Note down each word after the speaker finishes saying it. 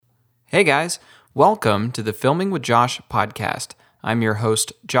Hey guys, welcome to the Filming with Josh podcast. I'm your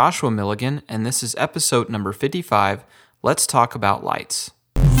host, Joshua Milligan, and this is episode number 55. Let's talk about lights.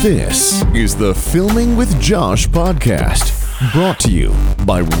 This is the Filming with Josh podcast, brought to you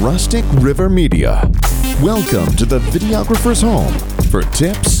by Rustic River Media. Welcome to the videographer's home for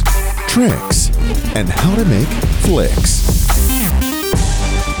tips, tricks, and how to make flicks.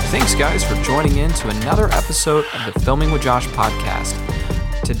 Thanks guys for joining in to another episode of the Filming with Josh podcast.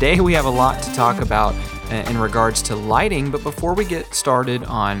 Today we have a lot to talk about in regards to lighting, but before we get started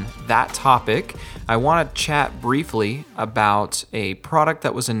on that topic, I want to chat briefly about a product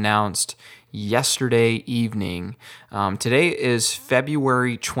that was announced yesterday evening. Today is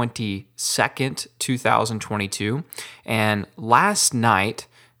February 22nd, 2022, and last night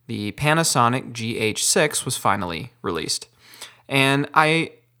the Panasonic GH6 was finally released. And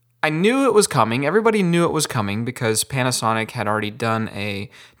I knew it was coming. Everybody knew it was coming because Panasonic had already done a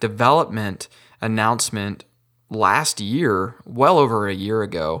development announcement last year, well over a year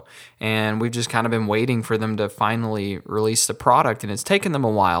ago, and we've just kind of been waiting for them to finally release the product, and it's taken them a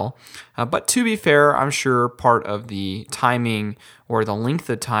while. But to be fair, I'm sure part of the timing or the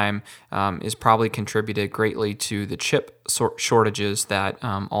length of time is probably contributed greatly to the chip shortages that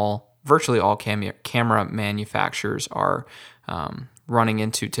virtually all camera manufacturers are running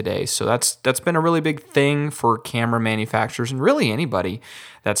into today. So that's been a really big thing for camera manufacturers and really anybody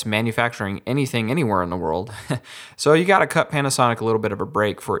that's manufacturing anything anywhere in the world. So you got to cut Panasonic a little bit of a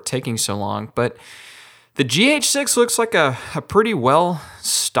break for it taking so long. But the GH6 looks like a pretty well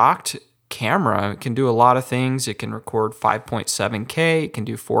stocked camera. It can do a lot of things. It can record 5.7K. It can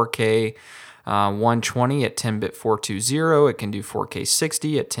do 4K 120 at 10-bit 420. It can do 4K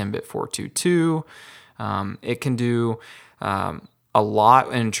 60 at 10-bit 422. It can do a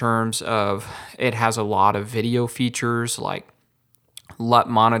lot in terms of it has a lot of video features like LUT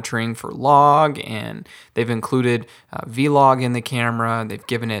monitoring for log, and they've included vlog in the camera. They've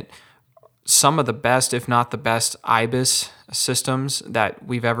given it some of the best, if not the best, IBIS systems that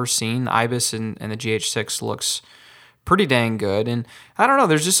we've ever seen. The IBIS and the GH6 looks pretty dang good. And I don't know,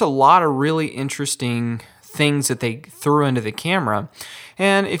 there's just a lot of really interesting things that they threw into the camera.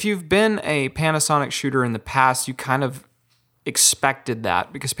 And if you've been a Panasonic shooter in the past, you kind of expected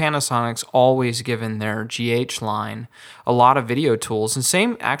that because Panasonic's always given their GH line a lot of video tools, and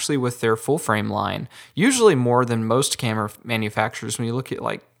same actually with their full frame line, usually more than most camera manufacturers. When you look at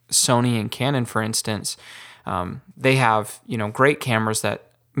like Sony and Canon, for instance, they have great cameras, that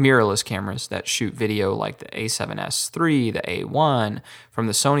mirrorless cameras that shoot video, like the A7S III, the A1 from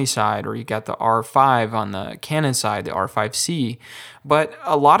the Sony side, or you got the R5 on the Canon side, the R5C. But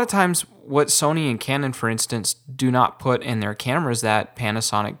a lot of times what Sony and Canon, for instance, do not put in their cameras that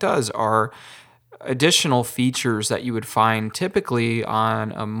Panasonic does are additional features that you would find typically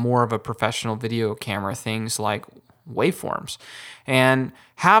on a more of a professional video camera, things like waveforms. And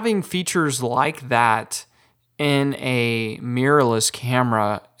having features like that in a mirrorless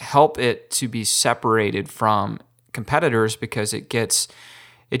camera help it to be separated from competitors because it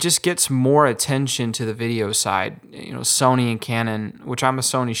just gets more attention to the video side. Sony and Canon, which I'm a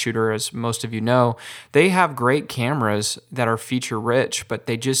Sony shooter, as most of you know, they have great cameras that are feature rich, but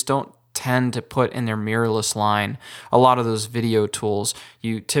they just don't tend to put in their mirrorless line a lot of those video tools.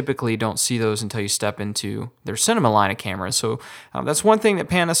 You typically don't see those until you step into their cinema line of cameras. So that's one thing that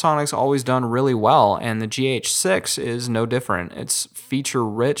Panasonic's always done really well, and the GH6 is no different. It's feature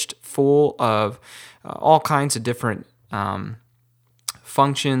rich, full of all kinds of different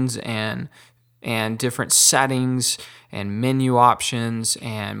functions and different settings and menu options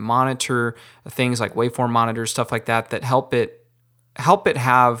and monitor things like waveform monitors, stuff like that help it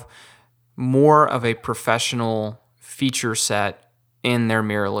have more of a professional feature set in their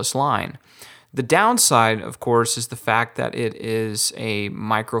mirrorless line. The downside, of course, is the fact that it is a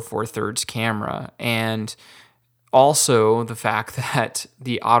micro four thirds camera, and also the fact that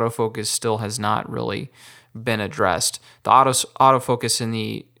the autofocus still has not really been addressed. The autofocus in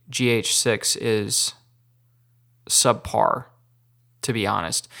the GH6 is subpar, to be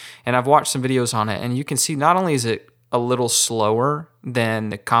honest. And I've watched some videos on it, and you can see not only is it a little slower than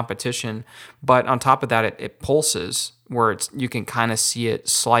the competition, but on top of that, it pulses where you can kind of see it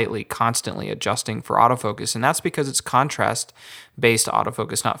slightly constantly adjusting for autofocus. And that's because it's contrast-based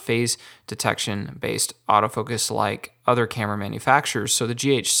autofocus, not phase detection-based autofocus like other camera manufacturers. So the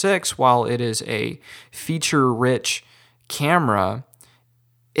GH6, while it is a feature-rich camera,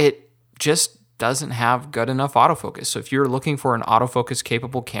 it just doesn't have good enough autofocus. So if you're looking for an autofocus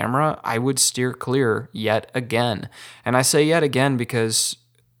capable camera, I would steer clear yet again. And I say yet again because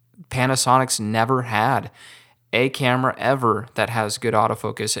Panasonic's never had a camera ever that has good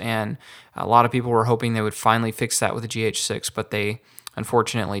autofocus, and a lot of people were hoping they would finally fix that with the GH6, but they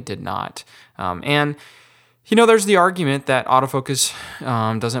unfortunately did not. And there's the argument that autofocus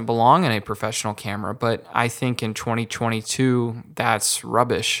doesn't belong in a professional camera, but I think in 2022, that's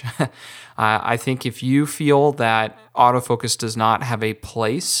rubbish. I think if you feel that autofocus does not have a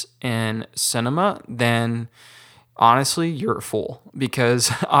place in cinema, then honestly, you're a fool, because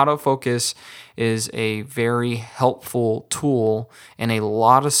autofocus is a very helpful tool in a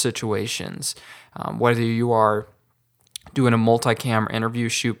lot of situations, whether you are doing a multi-camera interview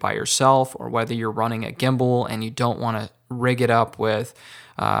shoot by yourself, or whether you're running a gimbal and you don't want to rig it up with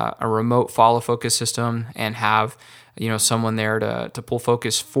a remote follow focus system and have someone there to pull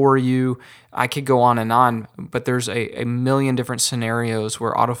focus for you. I could go on, but there's a million different scenarios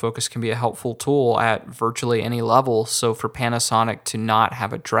where autofocus can be a helpful tool at virtually any level. So for Panasonic to not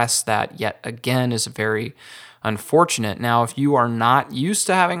have addressed that yet again is very unfortunate. Now, if you are not used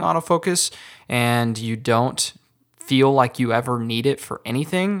to having autofocus and you don't feel like you ever need it for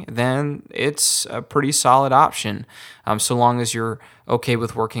anything, then it's a pretty solid option, so long as you're okay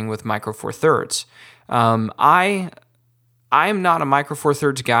with working with Micro Four Thirds. I am not a Micro Four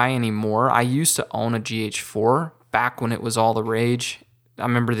Thirds guy anymore. I used to own a GH4 back when it was all the rage. I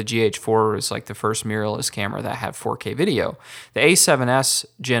remember the GH4 was like the first mirrorless camera that had 4K video. The A7S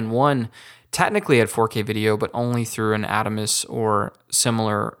Gen 1 technically had 4K video, but only through an Atomus or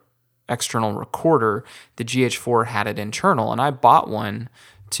similar external recorder. The GH4 had it internal, and I bought one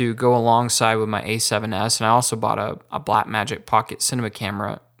to go alongside with my A7S, and I also bought a Blackmagic Pocket Cinema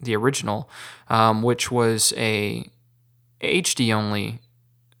camera, the original, which was a HD only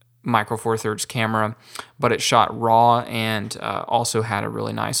Micro Four Thirds camera, but it shot RAW and also had a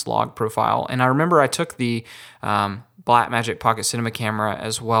really nice log profile. And I remember I took the Blackmagic Pocket Cinema camera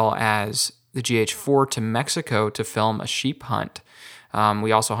as well as the GH4 to Mexico to film a sheep hunt.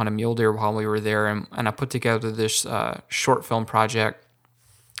 We also hunted mule deer while we were there, and I put together this short film project.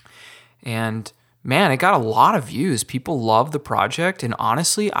 And man, it got a lot of views. People loved the project, and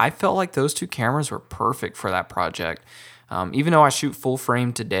honestly, I felt like those two cameras were perfect for that project. Even though I shoot full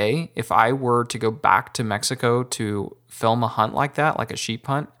frame today, if I were to go back to Mexico to film a hunt like that, like a sheep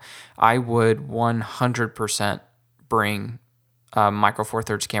hunt, I would 100% bring Micro Four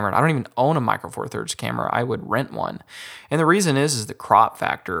Thirds camera. I don't even own a Micro Four Thirds camera. I would rent one. And the reason is the crop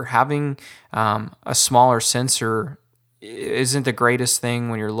factor. Having a smaller sensor isn't the greatest thing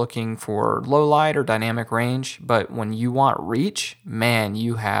when you're looking for low light or dynamic range, but when you want reach, man,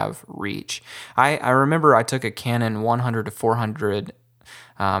 you have reach. I remember I took a Canon 100 to 400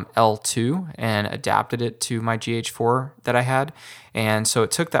 L2 and adapted it to my GH4 that I had. And so it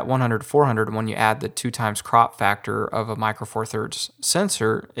took that 100 to 400, and when you add the 2x crop factor of a Micro Four Thirds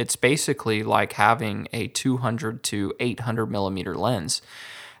sensor, it's basically like having a 200 to 800 millimeter lens.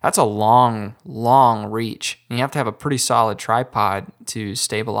 That's a long, long reach. And you have to have a pretty solid tripod to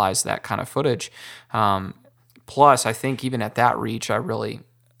stabilize that kind of footage. Plus, I think even at that reach, I really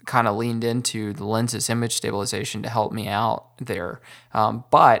kind of leaned into the lens's image stabilization to help me out there.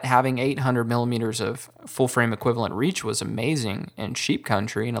 But having 800 millimeters of full frame equivalent reach was amazing in sheep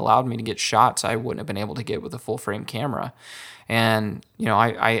country and allowed me to get shots I wouldn't have been able to get with a full frame camera. And,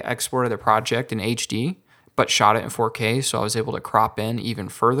 I exported the project in HD, but shot it in 4K, so I was able to crop in even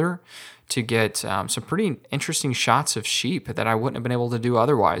further to get some pretty interesting shots of sheep that I wouldn't have been able to do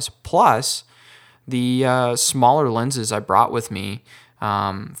otherwise. Plus, the smaller lenses I brought with me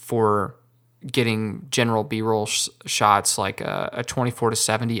for getting general B-roll shots, like a 24 to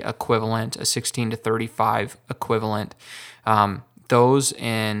 70 equivalent, a 16 to 35 equivalent. Those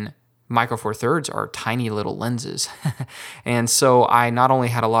in Micro Four Thirds are tiny little lenses. And so I not only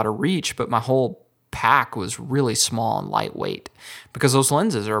had a lot of reach, but my whole pack was really small and lightweight because those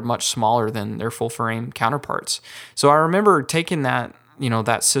lenses are much smaller than their full frame counterparts. So I remember taking that,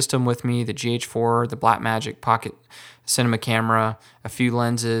 that system with me, the GH4, the Blackmagic Pocket Cinema camera, a few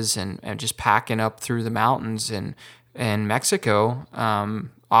lenses, and just packing up through the mountains in Mexico,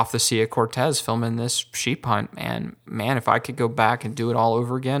 off the Silla Cortez, filming this sheep hunt. And man, if I could go back and do it all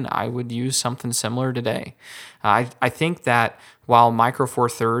over again, I would use something similar today. I think that while Micro Four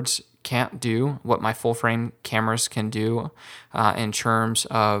Thirds can't do what my full frame cameras can do in terms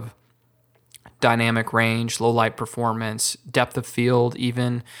of dynamic range, low light performance, depth of field,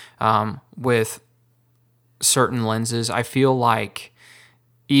 even with certain lenses, I feel like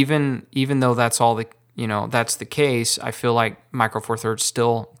even though that's all that's the case, I feel like Micro Four Thirds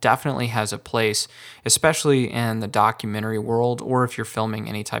still definitely has a place, especially in the documentary world or if you're filming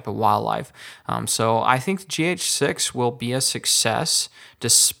any type of wildlife. So I think the GH6 will be a success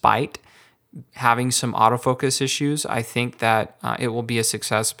despite having some autofocus issues. I think that it will be a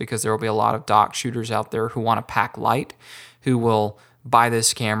success because there will be a lot of dock shooters out there who want to pack light, who will buy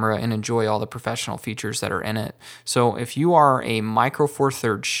this camera and enjoy all the professional features that are in it. So if you are a Micro Four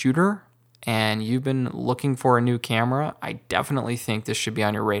Thirds shooter and you've been looking for a new camera, I definitely think this should be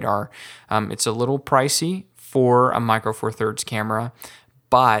on your radar. It's a little pricey for a Micro Four Thirds camera,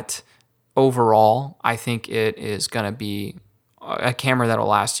 but overall, I think it is going to be a camera that'll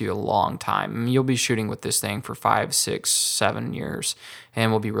last you a long time. I mean, you'll be shooting with this thing for 5, 6, 7 years,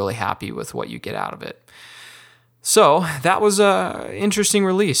 and will be really happy with what you get out of it. So that was an interesting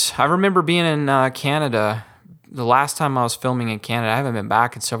release. I remember being in Canada. The last time I was filming in Canada, I haven't been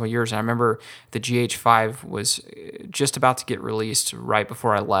back in several years, and I remember the GH5 was just about to get released right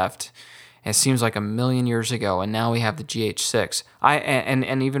before I left. And it seems like a million years ago, and now we have the GH6.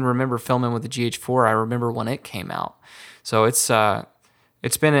 And even remember filming with the GH4. I remember when it came out. So it's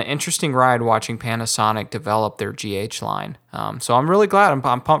been an interesting ride watching Panasonic develop their GH line. So I'm really glad.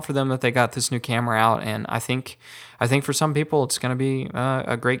 I'm pumped for them that they got this new camera out, and I think for some people it's going to be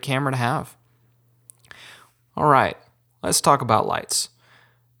a great camera to have. All right, let's talk about lights.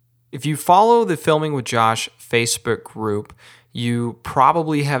 If you follow the Filming with Josh Facebook group, you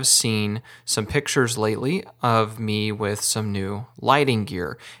probably have seen some pictures lately of me with some new lighting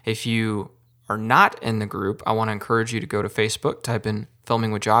gear. If you are not in the group, I want to encourage you to go to Facebook, type in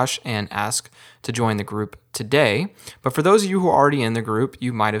Filming with Josh, and ask to join the group today. But for those of you who are already in the group,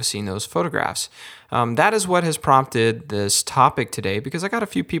 you might have seen those photographs. That is what has prompted this topic today, because I got a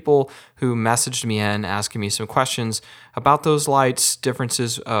few people who messaged me in asking me some questions about those lights,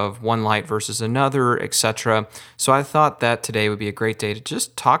 differences of one light versus another, etc. So I thought that today would be a great day to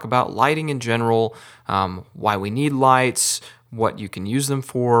just talk about lighting in general, why we need lights, what you can use them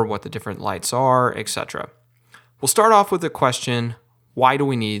for, what the different lights are, etc. We'll start off with the question, why do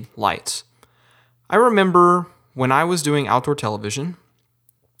we need lights? I remember when I was doing outdoor television,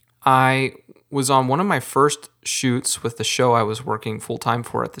 I was on one of my first shoots with the show I was working full-time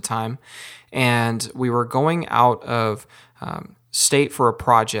for at the time, and we were going out of state for a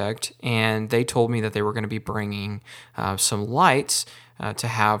project, and they told me that they were going to be bringing some lights to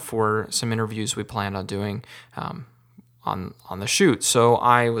have for some interviews we planned on doing on the shoot. So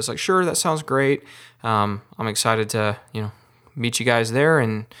I was like, sure, that sounds great. I'm excited to meet you guys there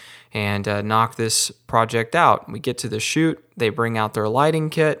and knock this project out. We get to the shoot, they bring out their lighting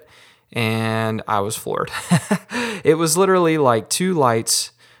kit, and I was floored. It was literally like 2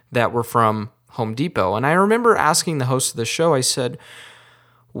 lights that were from Home Depot. And I remember asking the host of the show, I said,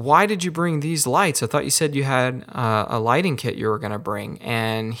 why did you bring these lights? I thought you said you had a lighting kit you were going to bring.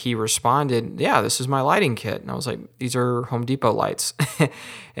 And he responded, yeah, this is my lighting kit. And I was like, these are Home Depot lights.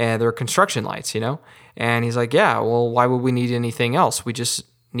 And they're construction lights, And he's like, yeah, well, why would we need anything else? We just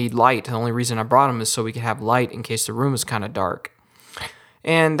need light. The only reason I brought them is so we could have light in case the room is kind of dark.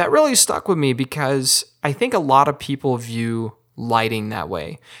 And that really stuck with me because I think a lot of people view lighting that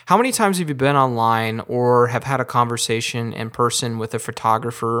way. How many times have you been online or have had a conversation in person with a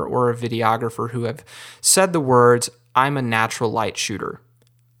photographer or a videographer who have said the words, I'm a natural light shooter?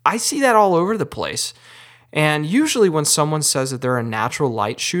 I see that all over the place. And usually when someone says that they're a natural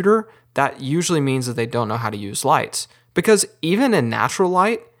light shooter, that usually means that they don't know how to use lights. Because even in natural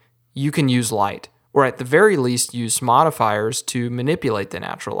light, you can use light, or at the very least use modifiers to manipulate the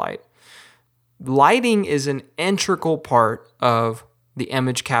natural light. Lighting is an integral part of the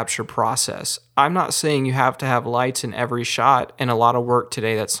image capture process. I'm not saying you have to have lights in every shot. In a lot of work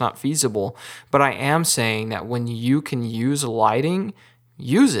today, that's not feasible. But I am saying that when you can use lighting,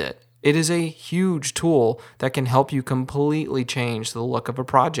 use it. It is a huge tool that can help you completely change the look of a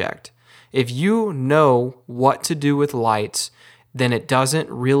project. If you know what to do with lights, then it doesn't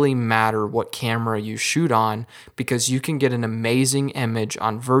really matter what camera you shoot on, because you can get an amazing image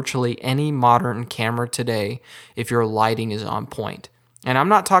on virtually any modern camera today if your lighting is on point. And I'm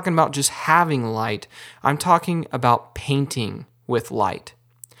not talking about just having light. I'm talking about painting with light.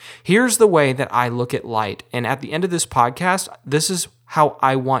 Here's the way that I look at light. And at the end of this podcast, this is how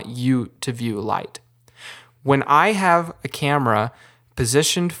I want you to view light. When I have a camera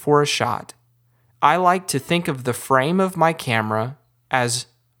positioned for a shot, I like to think of the frame of my camera as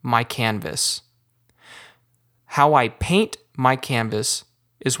my canvas. How I paint my canvas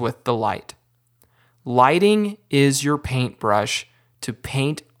is with the light. Lighting is your paintbrush to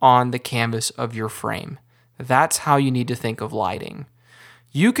paint on the canvas of your frame. That's how you need to think of lighting.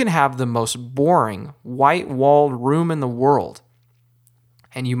 You can have the most boring, white-walled room in the world,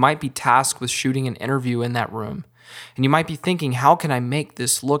 and you might be tasked with shooting an interview in that room. And you might be thinking, how can I make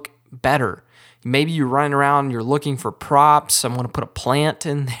this look better. Maybe you're running around, you're looking for props. I want to put a plant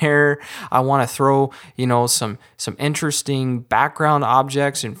in there. I want to throw, some interesting background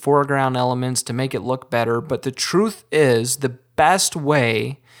objects and foreground elements to make it look better. But the truth is, the best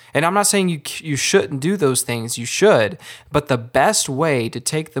way, and I'm not saying you shouldn't do those things, you should, but the best way to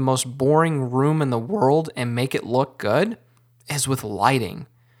take the most boring room in the world and make it look good is with lighting.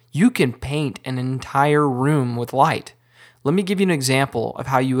 You can paint an entire room with light. Let me give you an example of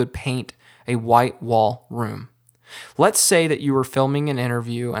how you would paint a white wall room. Let's say that you were filming an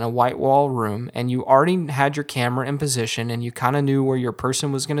interview in a white wall room and you already had your camera in position and you kind of knew where your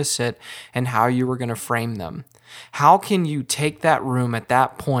person was going to sit and how you were going to frame them. How can you take that room at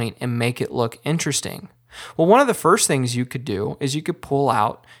that point and make it look interesting? Well, one of the first things you could do is you could pull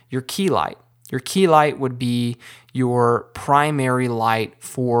out your key light. Your key light would be your primary light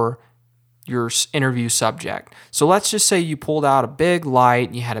for your interview subject. So let's just say you pulled out a big light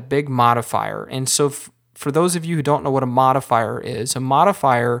and you had a big modifier. And so for those of you who don't know what a modifier is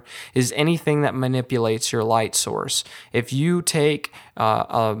anything that manipulates your light source. If you take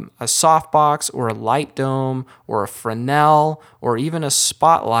a softbox or a light dome or a Fresnel or even a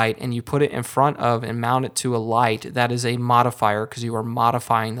spotlight and you put it in front of and mount it to a light, that is a modifier because you are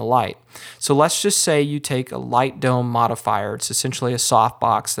modifying the light. So let's just say you take a light dome modifier. It's essentially a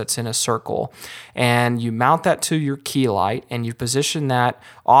softbox that's in a circle, and you mount that to your key light and you position that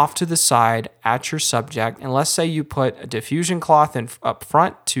off to the side at your subject. And let's say you put a diffusion cloth up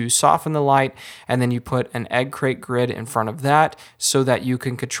front to soften the light, and then you put an egg crate grid in front of that so that you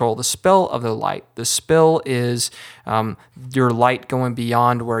can control the spill of the light. The spill is your light going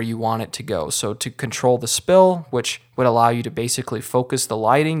beyond where you want it to go. So to control the spill, which would allow you to basically focus the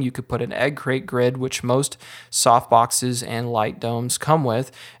lighting, you could put an egg crate grid, which most softboxes and light domes come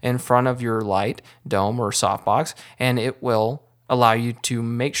with, in front of your light dome or softbox, and it will allow you to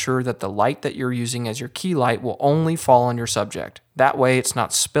make sure that the light that you're using as your key light will only fall on your subject. That way it's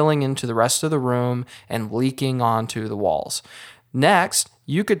not spilling into the rest of the room and leaking onto the walls. Next,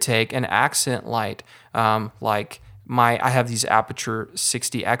 you could take an accent light, I have these Aperture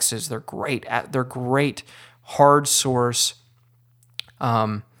 60Xs. They're great. They're great hard source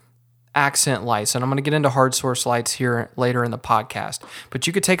accent lights, and I'm going to get into hard source lights here later in the podcast. But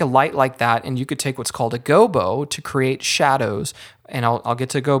you could take a light like that, and you could take what's called a gobo to create shadows, and I'll get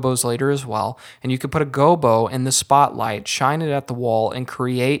to gobos later as well. And you could put a gobo in the spotlight, shine it at the wall, and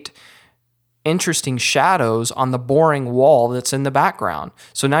create interesting shadows on the boring wall that's in the background.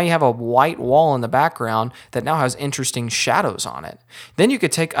 So now you have a white wall in the background that now has interesting shadows on it. Then you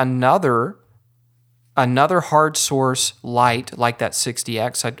could take another hard source light like that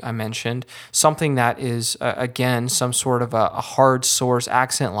 60X I mentioned, something that is, again, some sort of a hard source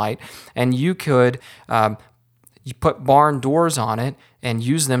accent light, and you could you put barn doors on it and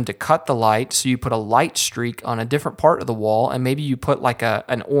use them to cut the light. So you put a light streak on a different part of the wall, and maybe you put like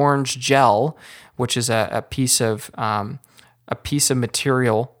an orange gel, which is a piece of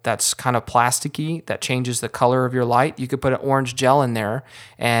material that's kind of plasticky that changes the color of your light. You could put an orange gel in there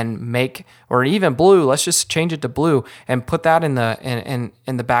and or even blue. Let's just change it to blue and put that in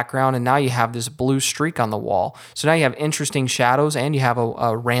the background. And now you have this blue streak on the wall. So now you have interesting shadows and you have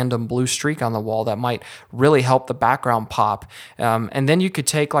a random blue streak on the wall that might really help the background pop. And then you could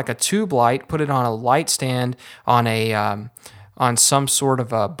take like a tube light, put it on a light stand on some sort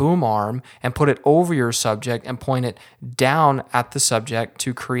of a boom arm and put it over your subject and point it down at the subject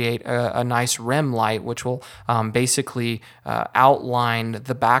to create a nice rim light, which will basically outline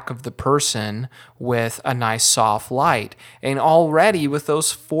the back of the person with a nice soft light. And already with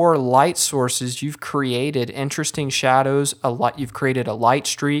those 4 light sources, you've created interesting shadows. You've created a light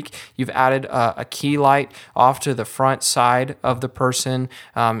streak. You've added a key light off to the front side of the person.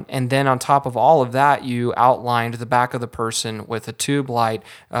 And then on top of all of that, you outlined the back of the person with a tube light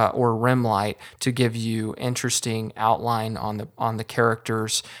or rim light to give you interesting outline on the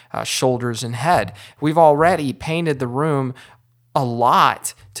character's shoulders and head. We've already painted the room a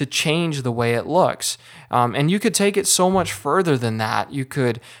lot to change the way it looks. And you could take it so much further than that. You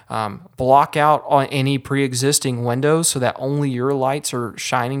could block out any pre-existing windows so that only your lights are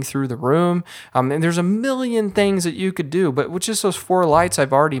shining through the room. And there's a million things that you could do, but with just those 4 lights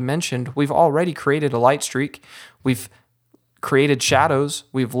I've already mentioned, we've already created a light streak. We've created shadows.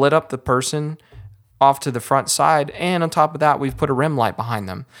 We've lit up the person off to the front side. And on top of that, we've put a rim light behind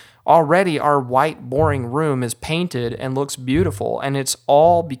them. Already our white, boring room is painted and looks beautiful, and it's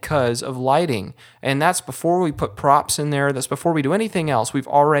all because of lighting. And that's before we put props in there. That's before we do anything else. We've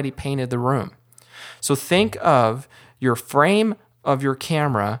already painted the room. So think of your frame of your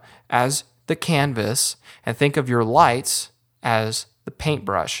camera as the canvas, and think of your lights as the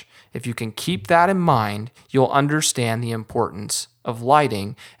paintbrush. If you can keep that in mind, you'll understand the importance of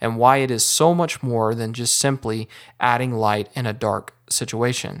lighting and why it is so much more than just simply adding light in a dark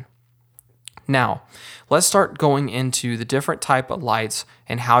situation. Now, let's start going into the different type of lights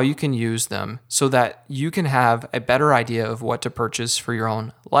and how you can use them so that you can have a better idea of what to purchase for your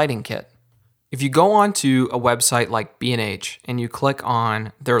own lighting kit. If you go onto a website like B&H and you click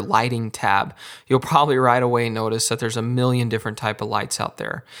on their lighting tab, you'll probably right away notice that there's a million different type of lights out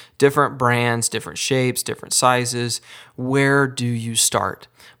there. Different brands, different shapes, different sizes. Where do you start?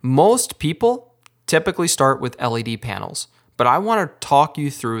 Most people typically start with LED panels, but I want to talk you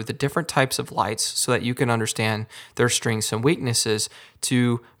through the different types of lights so that you can understand their strengths and weaknesses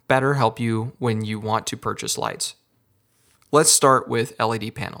to better help you when you want to purchase lights. Let's start with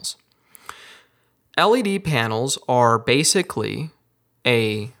LED panels. LED panels are basically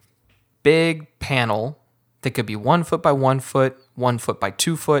a big panel that could be 1 foot by 1 foot, 1 foot by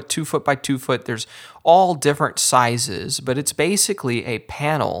 2 foot, 2 foot by 2 foot. There's all different sizes, but it's basically a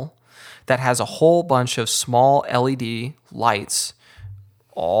panel that has a whole bunch of small LED lights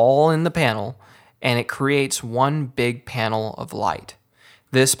all in the panel, and it creates one big panel of light.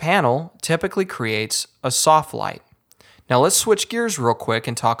 This panel typically creates a soft light. Now let's switch gears real quick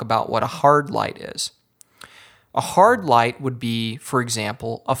and talk about what a hard light is. A hard light would be, for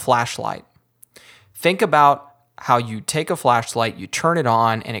example, a flashlight. Think about how you take a flashlight, you turn it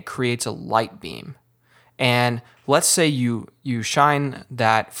on, and it creates a light beam. And let's say you shine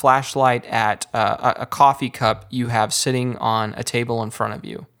that flashlight at a coffee cup you have sitting on a table in front of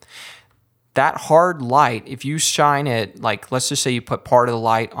you. That hard light, if you shine it, like let's just say you put part of the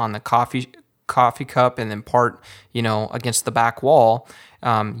light on the coffee cup and then part, against the back wall,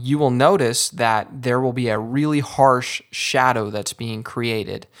 you will notice that there will be a really harsh shadow that's being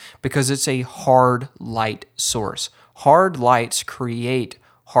created because it's a hard light source. Hard lights create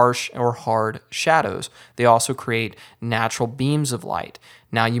harsh or hard shadows. They also create natural beams of light.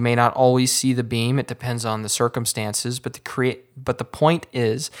 Now, you may not always see the beam. It depends on the circumstances, but the point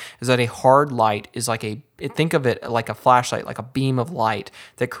is that a hard light is think of it like a flashlight, like a beam of light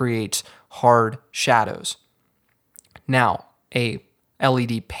that creates hard shadows. Now, a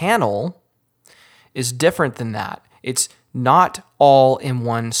LED panel is different than that. It's not all in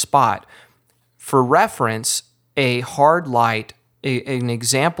one spot. For reference, a hard light, an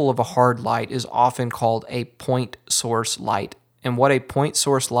example of a hard light is often called a point source light. And what a point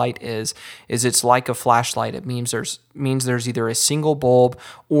source light is it's like a flashlight. It means there's either a single bulb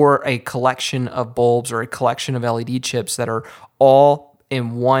or a collection of bulbs or a collection of LED chips that are all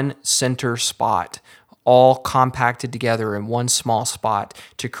in one center spot, all compacted together in one small spot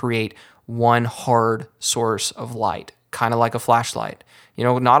to create one hard source of light, kind of like a flashlight.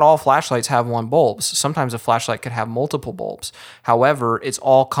 Not all flashlights have one bulb. Sometimes a flashlight could have multiple bulbs. However, it's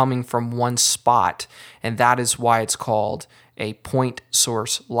all coming from one spot, and that is why it's called a point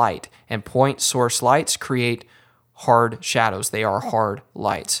source light. And point source lights create hard shadows. They are hard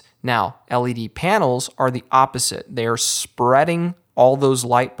lights. Now, LED panels are the opposite. They are spreading all those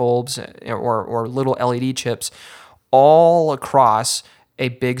light bulbs or little LED chips all across a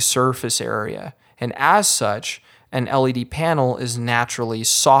big surface area. And as such, an LED panel is naturally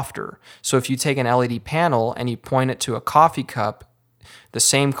softer. So if you take an LED panel and you point it to a coffee cup, the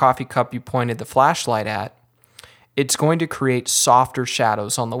same coffee cup you pointed the flashlight at, it's going to create softer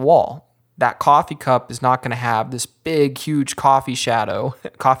shadows on the wall. That coffee cup is not going to have this big, huge coffee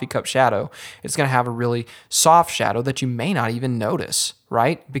cup shadow. It's going to have a really soft shadow that you may not even notice,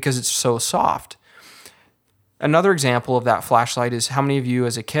 right? Because it's so soft. Another example of that flashlight is how many of you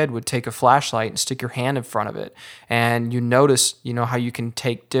as a kid would take a flashlight and stick your hand in front of it, and you notice, how you can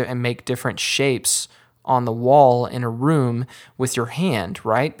take and make different shapes on the wall in a room with your hand,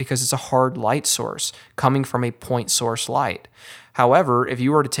 right? Because it's a hard light source coming from a point source light. However, if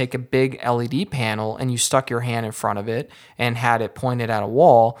you were to take a big LED panel and you stuck your hand in front of it and had it pointed at a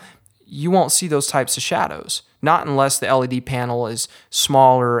wall, you won't see those types of shadows. Not unless the LED panel is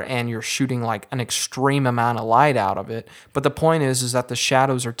smaller and you're shooting like an extreme amount of light out of it. But the point is that the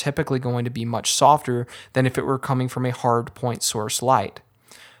shadows are typically going to be much softer than if it were coming from a hard point source light.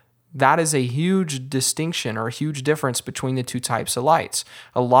 That is a huge distinction or a huge difference between the two types of lights.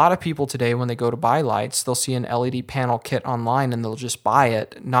 A lot of people today, when they go to buy lights, they'll see an LED panel kit online and they'll just buy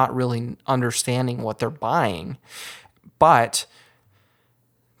it, not really understanding what they're buying. But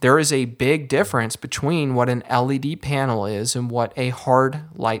there is a big difference between what an LED panel is and what a hard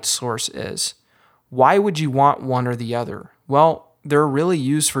light source is. Why would you want one or the other? Well, they're really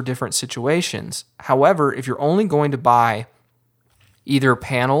used for different situations. However, if you're only going to buy either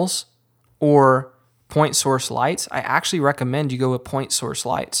panels or point source lights, I actually recommend you go with point source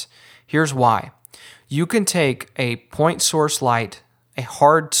lights. Here's why. You can take a point source light, a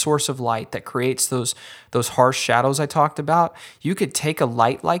hard source of light that creates those harsh shadows I talked about. You could take a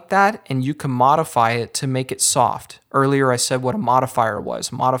light like that and you can modify it to make it soft. Earlier I said what a modifier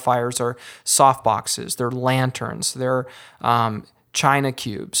was. Modifiers are soft boxes, they're lanterns, they're china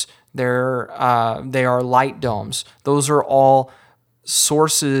cubes, they are light domes. Those are all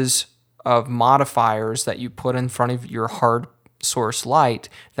sources of modifiers that you put in front of your hard source light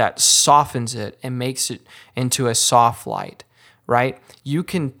that softens it and makes it into a soft light, right? You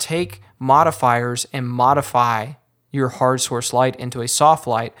can take modifiers and modify your hard source light into a soft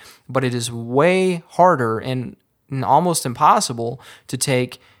light, but it is way harder and almost impossible to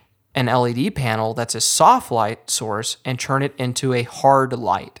take an LED panel that's a soft light source and turn it into a hard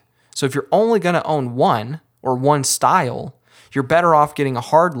light. So if you're only going to own one or one style, you're better off getting a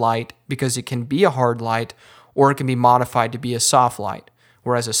hard light because it can be a hard light or it can be modified to be a soft light.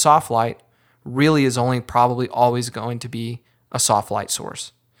 Whereas a soft light really is only probably always going to be a soft light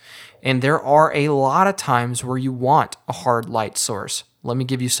source. And there are a lot of times where you want a hard light source. Let me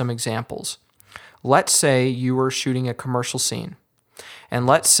give you some examples. Let's say you were shooting a commercial scene. And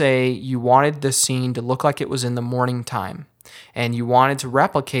let's say you wanted the scene to look like it was in the morning time. And you wanted to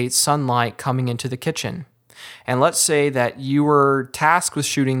replicate sunlight coming into the kitchen. And let's say that you were tasked with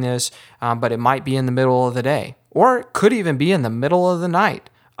shooting this, but it might be in the middle of the day, or it could even be in the middle of the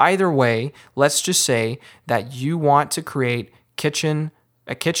night. Either way, let's just say that you want to create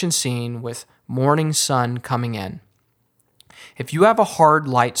a kitchen scene with morning sun coming in. If you have a hard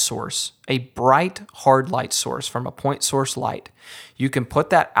light source, a bright hard light source from a point source light, you can put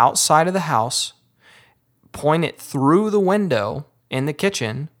that outside of the house, point it through the window in the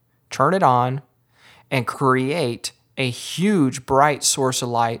kitchen, turn it on, and create a huge bright source of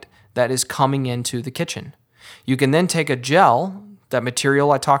light that is coming into the kitchen. You can then take a gel, that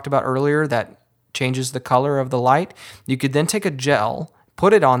material I talked about earlier that changes the color of the light. You could then take a gel,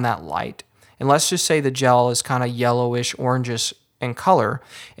 put it on that light, and let's just say the gel is kind of yellowish, orangish in color,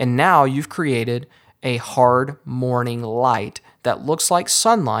 and now you've created a hard morning light that looks like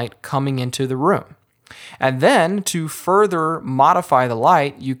sunlight coming into the room. And then to further modify the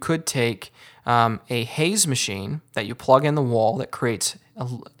light, you could take a haze machine that you plug in the wall that creates a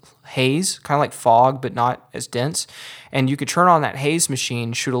haze, kind of like fog, but not as dense. And you could turn on that haze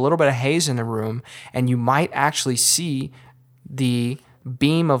machine, shoot a little bit of haze in the room, and you might actually see the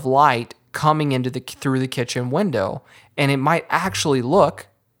beam of light coming into through the kitchen window. And it might actually look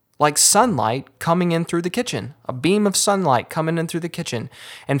like sunlight coming in through the kitchen, a beam of sunlight coming in through the kitchen.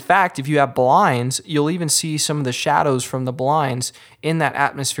 In fact, if you have blinds, you'll even see some of the shadows from the blinds in that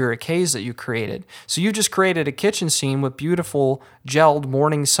atmospheric haze that you created. So you just created a kitchen scene with beautiful gelled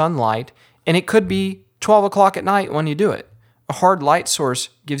morning sunlight, and it could be 12 o'clock at night when you do it. A hard light source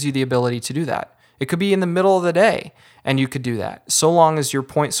gives you the ability to do that. It could be in the middle of the day, and you could do that, so long as your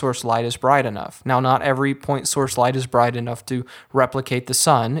point source light is bright enough. Now, not every point source light is bright enough to replicate the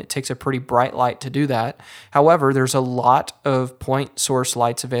sun. It takes a pretty bright light to do that. However, there's a lot of point source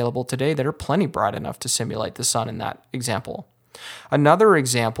lights available today that are plenty bright enough to simulate the sun in that example. Another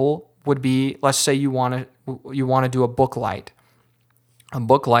example would be, let's say you want to do a book light. A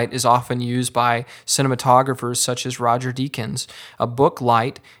book light is often used by cinematographers such as Roger Deakins. A book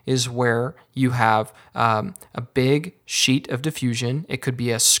light is where you have a big sheet of diffusion. It could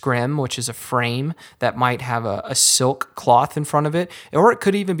be a scrim, which is a frame that might have a silk cloth in front of it, or it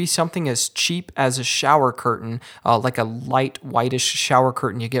could even be something as cheap as a shower curtain, like a light whitish shower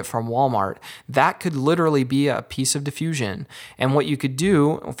curtain you get from Walmart. That could literally be a piece of diffusion. And what you could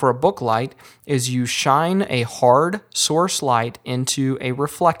do for a book light is you shine a hard source light into a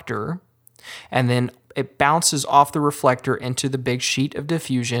reflector, and then it bounces off the reflector into the big sheet of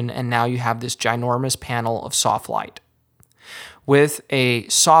diffusion, and now you have this ginormous panel of soft light. With a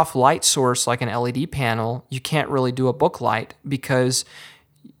soft light source like an LED panel, you can't really do a book light because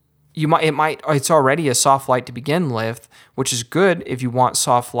it's already a soft light to begin with, which is good if you want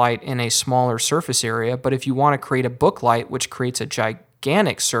soft light in a smaller surface area, but if you want to create a book light, which creates a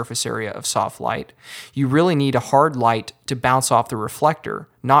gigantic surface area of soft light, you really need a hard light to bounce off the reflector,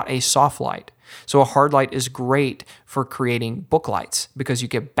 not a soft light. So a hard light is great for creating book lights because you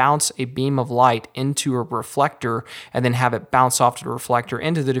can bounce a beam of light into a reflector and then have it bounce off to the reflector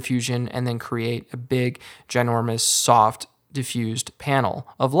into the diffusion and then create a big, ginormous, soft, diffused panel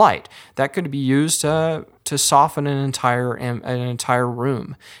of light. That could be used to soften an entire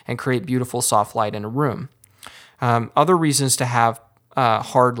room and create beautiful soft light in a room. Other reasons to have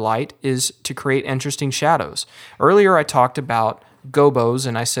hard light is to create interesting shadows. Earlier I talked about gobos,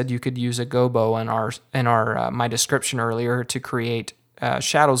 and I said you could use a gobo in my description earlier to create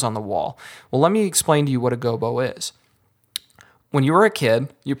shadows on the wall. Well, let me explain to you what a gobo is. When you were a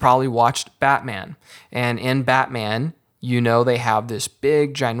kid, you probably watched Batman, and in Batman, they have this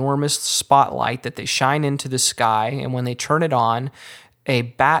big, ginormous spotlight that they shine into the sky, and when they turn it on, a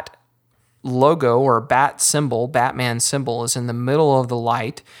bat logo or a bat symbol, Batman symbol, is in the middle of the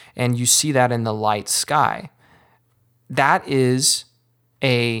light, and you see that in the light sky. That is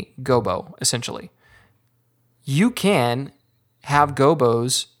a gobo, essentially. You can have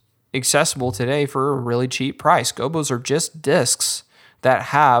gobos accessible today for a really cheap price. Gobos are just discs that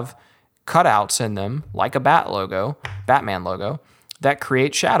have cutouts in them, like a Batman logo, that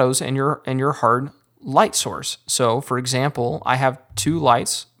create shadows in your hard light source. So, for example, I have 2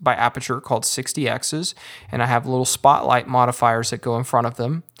 lights by Aperture called 60Xs, and I have little spotlight modifiers that go in front of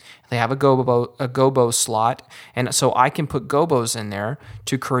them. They have a gobo slot, and so I can put gobos in there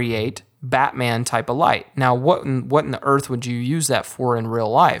to create Batman type of light. Now, what in the earth would you use that for in real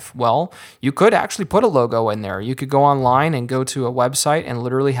life? Well, you could actually put a logo in there. You could go online and go to a website and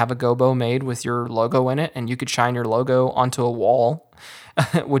literally have a gobo made with your logo in it, and you could shine your logo onto a wall,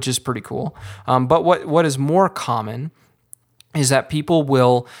 which is pretty cool. But what is more common is that people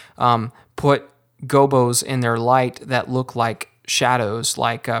will put gobos in their light that look like shadows,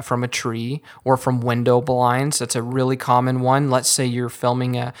 like from a tree or from window blinds. That's a really common one. Let's say you're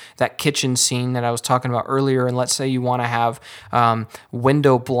filming that kitchen scene that I was talking about earlier, and let's say you want to have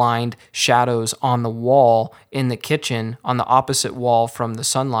window blind shadows on the wall in the kitchen on the opposite wall from the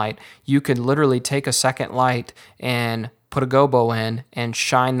sunlight. You could literally take a second light and put a gobo in and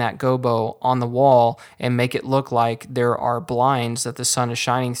shine that gobo on the wall and make it look like there are blinds that the sun is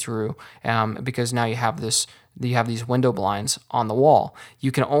shining through, because now you have these window blinds on the wall.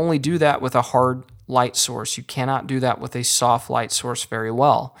 You can only do that with a hard light source. You cannot do that with a soft light source very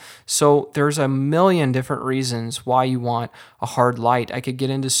well. So there's a million different reasons why you want a hard light. I could get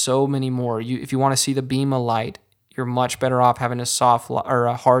into so many more. If you want to see the beam of light, you're much better off having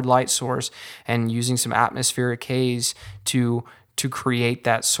a hard light source and using some atmospheric haze to create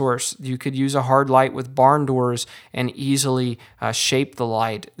that source. You could use a hard light with barn doors and easily shape the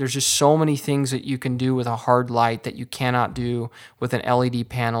light. There's just so many things that you can do with a hard light that you cannot do with an LED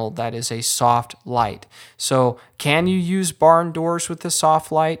panel that is a soft light. So can you use barn doors with a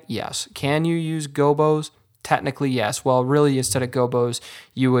soft light? Yes. Can you use gobos? Technically, yes. Well, really, instead of gobos,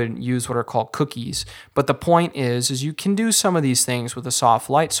 you would use what are called cookies. But the point is you can do some of these things with a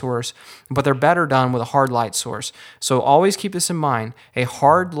soft light source, but they're better done with a hard light source. So always keep this in mind. A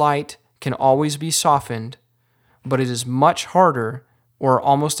hard light can always be softened, but it is much harder or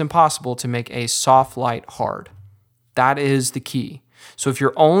almost impossible to make a soft light hard. That is the key. So if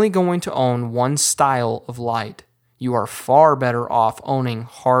you're only going to own one style of light, you are far better off owning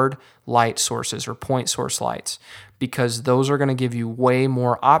hard light sources or point source lights, because those are going to give you way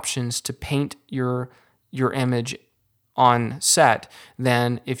more options to paint your image on set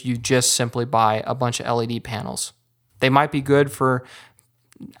than if you just simply buy a bunch of LED panels. They might be good for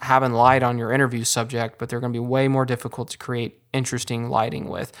having light on your interview subject, but they're going to be way more difficult to create interesting lighting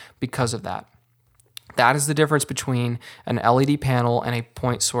with because of that. That is the difference between an LED panel and a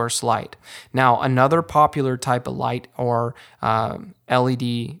point source light. Now, another popular type of light are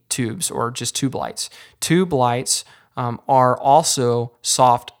LED tubes or just tube lights. Tube lights are also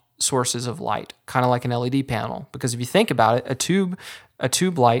soft sources of light, kind of like an LED panel. Because if you think about it, a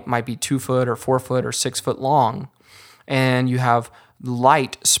tube light might be 2 foot or 4 foot or 6 foot long, and you have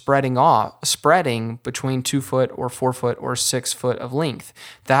light spreading between 2 foot or 4 foot or 6 foot of length.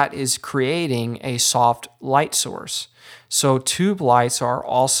 That is creating a soft light source. So tube lights are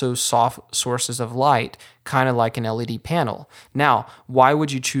also soft sources of light, kind of like an LED panel. Now, why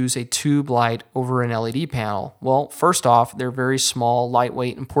would you choose a tube light over an LED panel? Well, first off, they're very small,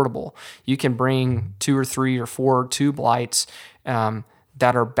 lightweight, and portable. You can bring 2 or 3 or 4 tube lights that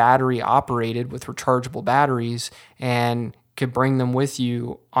are battery operated with rechargeable batteries, and could bring them with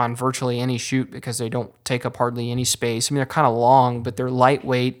you on virtually any shoot because they don't take up hardly any space. I mean, they're kind of long, but they're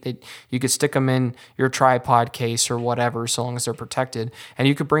lightweight. You could stick them in your tripod case or whatever, so long as they're protected, and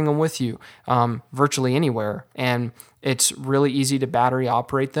you could bring them with you virtually anywhere. And it's really easy to battery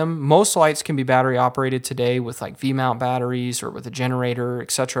operate them. Most lights can be battery operated today with like V-mount batteries or with a generator,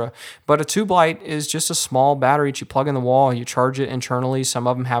 etc. But a tube light is just a small battery that you plug in the wall, you charge it internally. Some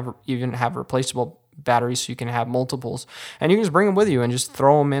of them even have replaceable batteries, so you can have multiples, and you can just bring them with you and just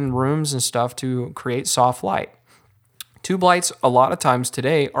throw them in rooms and stuff to create soft light. Tube lights a lot of times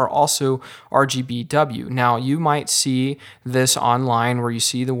today are also RGBW. Now, you might see this online where you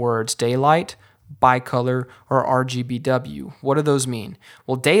see the words daylight, bicolor, or RGBW. What do those mean?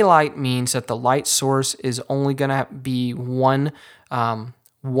 Well, daylight means that the light source is only going to be one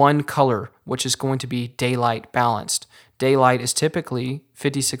color, which is going to be daylight balanced. Daylight is typically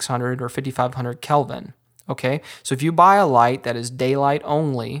 5600 or 5500 Kelvin. Okay, so if you buy a light that is daylight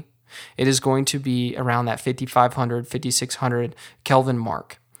only, it is going to be around that 5500, 5600 Kelvin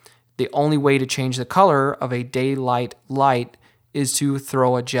mark. The only way to change the color of a daylight light is to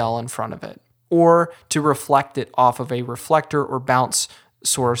throw a gel in front of it, or to reflect it off of a reflector or bounce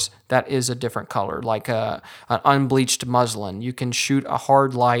source that is a different color, like an unbleached muslin. You can shoot a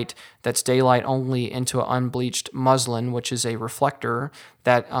hard light that's daylight only into an unbleached muslin, which is a reflector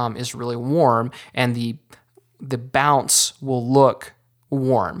that is really warm, and the bounce will look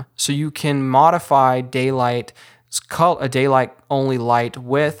warm. So you can modify a daylight only light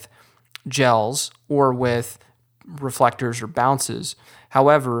with gels or with reflectors or bounces.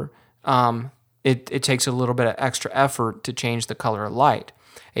 However, it takes a little bit of extra effort to change the color of light.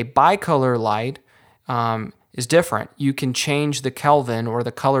 A bicolor light is different. You can change the Kelvin or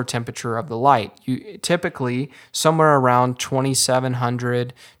the color temperature of the light. You typically somewhere around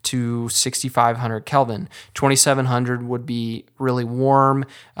 2700 to 6500 Kelvin. 2700 would be really warm,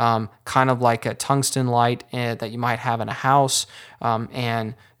 kind of like a tungsten light that you might have in a house,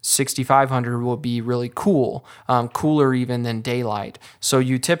 and 6500 will be really cool, cooler even than daylight. So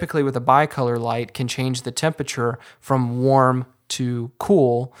you typically with a bicolor light can change the temperature from warm to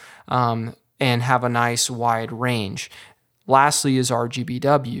cool, and have a nice wide range. Lastly is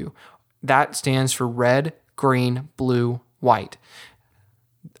RGBW. That stands for red, green, blue, white.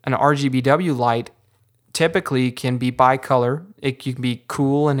 An RGBW light typically can be bicolor. It can be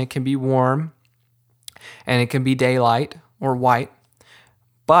cool and it can be warm, and it can be daylight or white.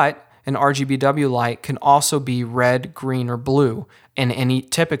 But an RGBW light can also be red, green, or blue,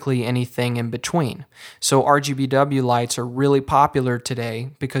 and typically anything in between. So RGBW lights are really popular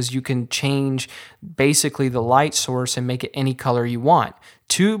today because you can change basically the light source and make it any color you want.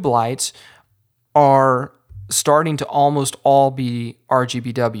 Tube lights are starting to almost all be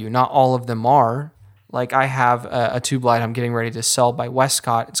RGBW. Not all of them are. Like I have a tube light I'm getting ready to sell by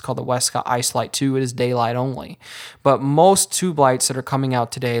Westcott. It's called the Westcott Ice Light 2. It is daylight only. But most tube lights that are coming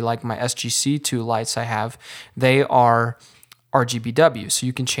out today, like my SGC tube lights I have, they are RGBW, so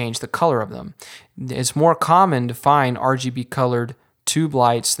you can change the color of them. It's more common to find RGB colored tube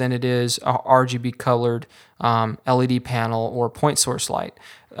lights than it is a RGB colored LED panel or point source light.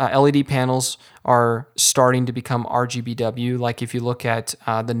 LED panels are starting to become RGBW. Like if you look at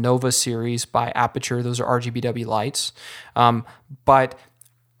the Nova series by Aperture, those are RGBW lights. But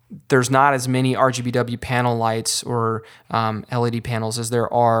there's not as many RGBW panel lights or LED panels as there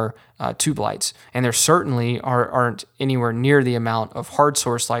are tube lights. And there certainly aren't anywhere near the amount of hard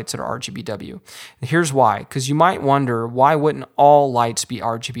source lights that are RGBW. And here's why. Because you might wonder, why wouldn't all lights be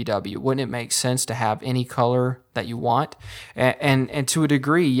RGBW? Wouldn't it make sense to have any color that you want? And to a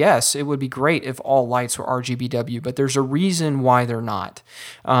degree, yes, it would be great if all lights were RGBW, but there's a reason why they're not.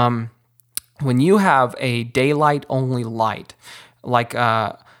 When you have a daylight only light, like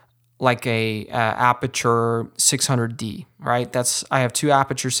a Aperture 600D, right? I have two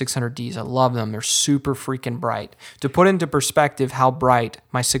Aperture 600Ds. I love them. They're super freaking bright. To put into perspective how bright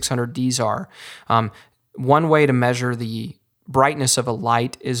my 600Ds are, one way to measure the brightness of a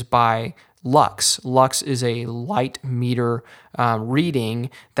light is by lux. Lux is a light meter reading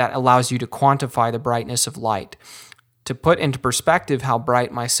that allows you to quantify the brightness of light. To put into perspective how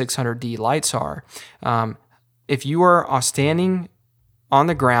bright my 600D lights are, if you are standing on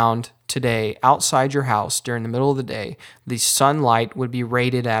the ground today outside your house during the middle of the day, the sunlight would be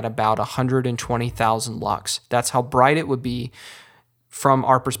rated at about 120,000 lux. That's how bright it would be from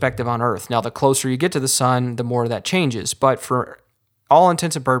our perspective on Earth. Now, the closer you get to the sun, the more that changes. But for all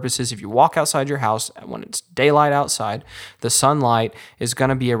intents and purposes, if you walk outside your house when it's daylight outside, the sunlight is going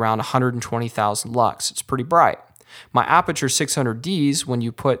to be around 120,000 lux. It's pretty bright. My Aperture 600Ds, when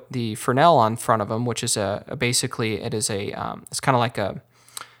you put the Fresnel on front of them, which is it's kind of like a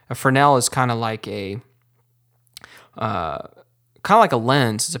Fresnel is kind of like a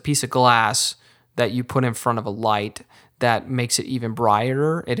lens. It's a piece of glass that you put in front of a light that makes it even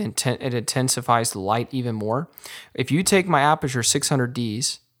brighter. It intensifies the light even more. If you take my Aperture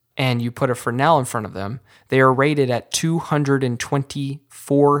 600Ds and you put a Fresnel in front of them, they are rated at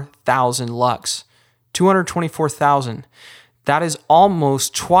 224,000 lux. 224,000. That is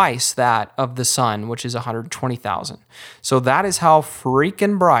almost twice that of the sun, which is 120,000. So that is how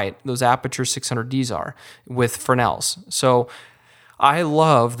freaking bright those Aperture 600Ds are with Fresnels. So I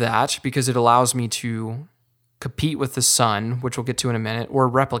love that because it allows me to compete with the sun, which we'll get to in a minute, or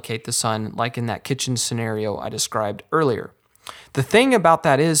replicate the sun, like in that kitchen scenario I described earlier. The thing about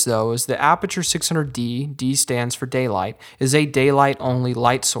that is, though, is the aperture 600D, D stands for daylight, is a daylight-only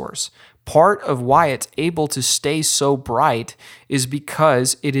light source. Part of why it's able to stay so bright is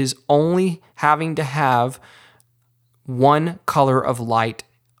because it is only having to have one color of light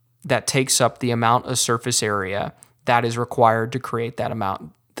that takes up the amount of surface area that is required to create that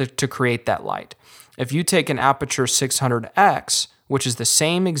amount, to create that light. If you take an aperture 600X, which is the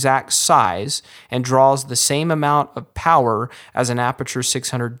same exact size and draws the same amount of power as an aperture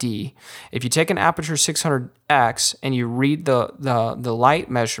 600D, if you take an aperture 600X and you read the light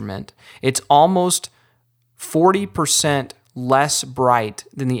measurement, it's almost 40% less bright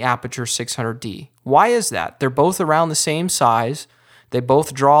than the aperture 600D. Why is that? They're both around the same size. They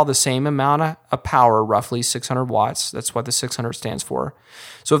both draw the same amount of power, roughly 600 watts. That's what the 600 stands for.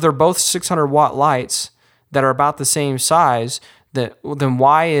 So if they're both 600 watt lights that are about the same size, then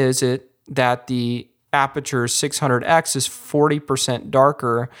why is it that the aperture 600X is 40%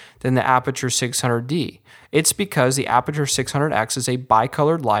 darker than the aperture 600D? It's because the aperture 600X is a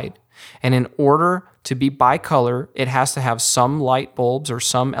bicolored light, and in order to be bicolor, it has to have some light bulbs or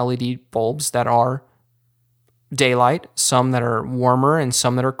some LED bulbs that are daylight, some that are warmer, and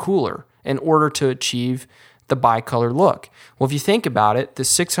some that are cooler in order to achieve the bicolor look. Well, if you think about it, the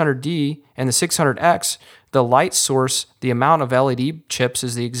 600D and the 600X, the light source, the amount of LED chips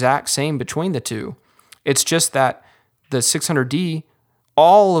is the exact same between the two. It's just that the 600D,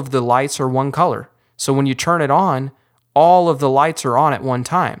 all of the lights are one color. So when you turn it on, all of the lights are on at one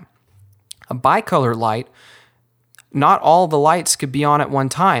time. A bicolor light, not all the lights could be on at one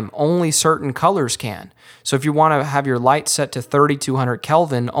time. Only certain colors can. So if you want to have your light set to 3200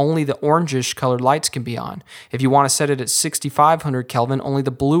 Kelvin, only the orangish colored lights can be on. If you want to set it at 6500 Kelvin, only the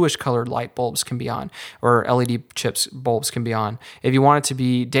bluish colored light bulbs can be on, or LED chips bulbs can be on. If you want it to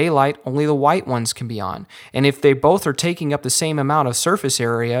be daylight, only the white ones can be on. And if they both are taking up the same amount of surface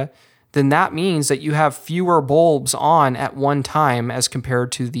area, then that means that you have fewer bulbs on at one time as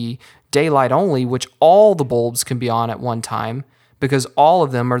compared to the daylight only, which all the bulbs can be on at one time because all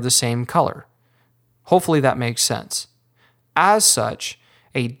of them are the same color. Hopefully that makes sense. As such,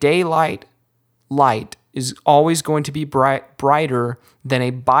 a daylight light is always going to be brighter than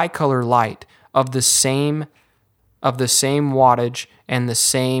a bicolor light of the same wattage and the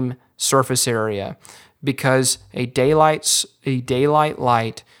same surface area, because a daylight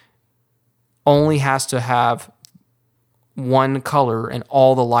light only has to have one color and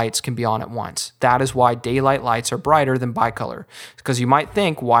all the lights can be on at once. That is why daylight lights are brighter than bicolor. Because you might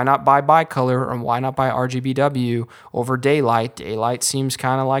think, why not buy bicolor or why not buy RGBW over daylight? Daylight seems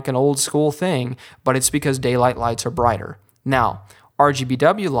kind of like an old school thing, but it's because daylight lights are brighter. Now,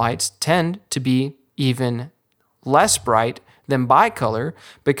 RGBW lights tend to be even less bright than bicolor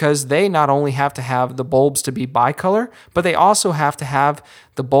because they not only have to have the bulbs to be bicolor, but they also have to have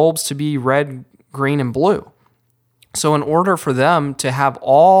the bulbs to be red, green, and blue. So in order for them to have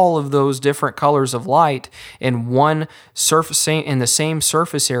all of those different colors of light in one surface, in the same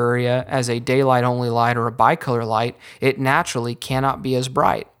surface area as a daylight only light or a bicolor light, it naturally cannot be as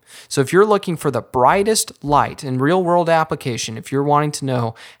bright. So if you're looking for the brightest light in real world application, if you're wanting to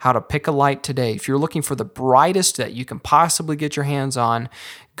know how to pick a light today, if you're looking for the brightest that you can possibly get your hands on,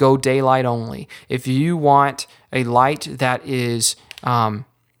 go daylight only. If you want a light that is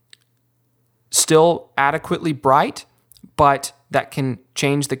still adequately bright, but that can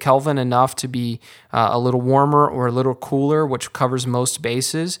change the Kelvin enough to be a little warmer or a little cooler, which covers most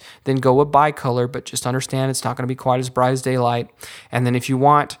bases, then go with bicolor, but just understand it's not going to be quite as bright as daylight. And then if you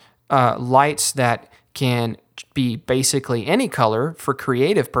want lights that can be basically any color for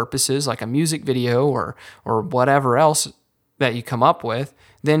creative purposes, like a music video or whatever else that you come up with,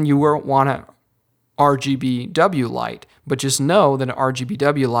 then you will want a RGBW light. But just know that an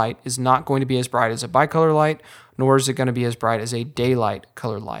RGBW light is not going to be as bright as a bicolor light, nor is it going to be as bright as a daylight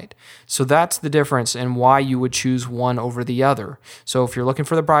color light. So that's the difference in why you would choose one over the other. So if you're looking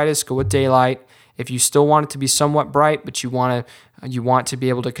for the brightest, go with daylight. If you still want it to be somewhat bright, but you want to be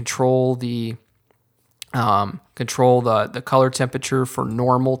able to control the color temperature for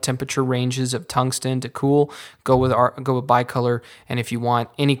normal temperature ranges of tungsten to cool, go with bicolor. And if you want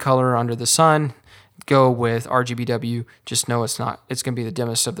any color under the sun, go with RGBW, just know it's going to be the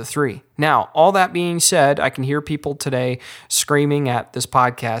dimmest of the three. Now, all that being said, I can hear people today screaming at this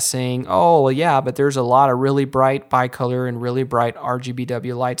podcast saying, oh, well, yeah, but there's a lot of really bright bicolor and really bright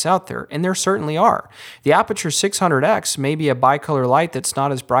RGBW lights out there. And there certainly are. The Aperture 600X may be a bicolor light that's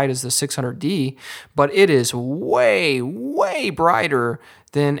not as bright as the 600D, but it is way, way brighter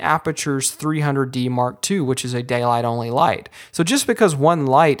than Aperture's 300D Mark II, which is a daylight-only light. So just because one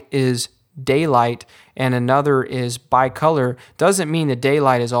light is daylight and another is bicolor doesn't mean the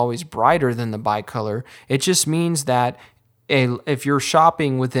daylight is always brighter than the bicolor. It just means that if you're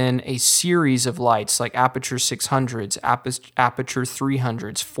shopping within a series of lights like Aperture 600s, Aperture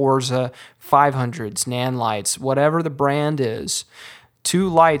 300s, Forza 500s, Nan lights, whatever the brand is, two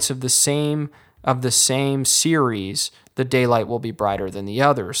lights of the same series, the daylight will be brighter than the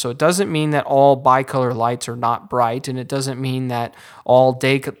other. So it doesn't mean that all bicolor lights are not bright, and it doesn't mean that all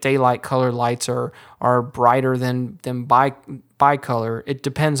daylight color lights are brighter than bicolor. It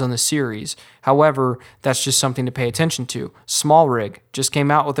depends on the series. However, that's just something to pay attention to. Small Rig just came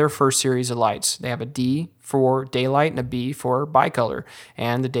out with their first series of lights. They have a D for daylight and a B for bicolor,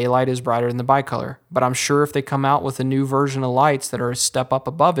 and the daylight is brighter than the bicolor. But I'm sure if they come out with a new version of lights that are a step up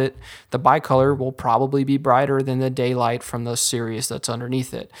above it, the bicolor will probably be brighter than the daylight from the series that's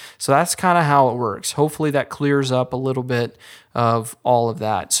underneath it. So that's kind of how it works. Hopefully that clears up a little bit of all of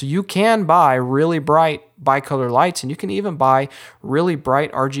that. So you can buy really bright bicolor lights, and you can even buy really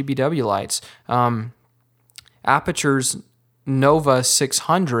bright RGBW lights. Aperture's Nova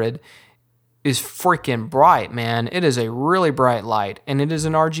 600 is freaking bright, man. It is a really bright light, and it is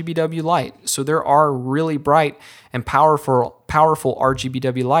an RGBW light. So there are really bright and powerful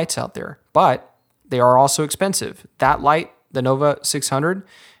RGBW lights out there, but they are also expensive. That light, the Nova 600,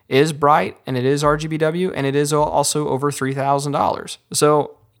 is bright, and it is RGBW, and it is also over $3,000.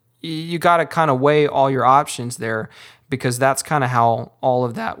 So you got to kind of weigh all your options there, because that's kind of how all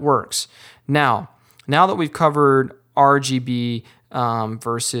of that works. Now that we've covered RGB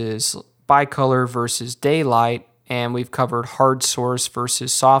versus bicolor versus daylight, and we've covered hard source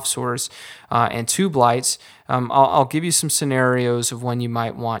versus soft source and tube lights, I'll give you some scenarios of when you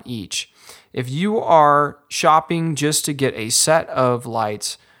might want each. If you are shopping just to get a set of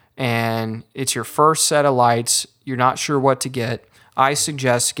lights and it's your first set of lights, you're not sure what to get, I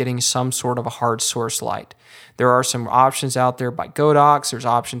suggest getting some sort of a hard source light. There are some options out there by Godox. There's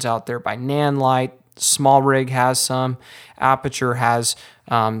options out there by Nan Light. Small Rig has some. Aperture has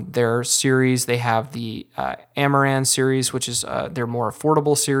their series. They have the Amaran series, which is their more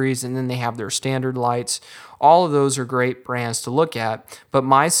affordable series, and then they have their standard lights. All of those are great brands to look at, but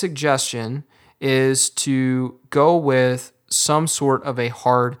my suggestion is to go with some sort of a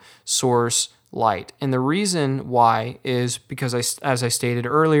hard source light. And the reason why is because, as I stated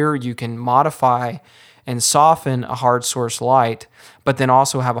earlier, you can modify and soften a hard source light, but then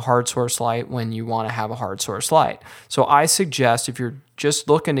also have a hard source light when you want to have a hard source light. So I suggest, if you're just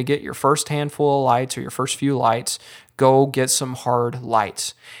looking to get your first handful of lights or your first few lights, go get some hard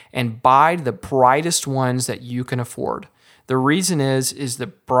lights and buy the brightest ones that you can afford. The reason is the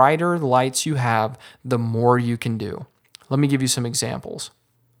brighter lights you have, the more you can do. Let me give you some examples.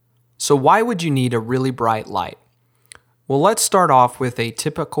 So why would you need a really bright light? Well, let's start off with a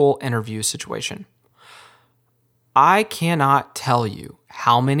typical interview situation. I cannot tell you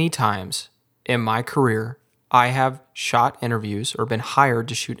how many times in my career I have shot interviews or been hired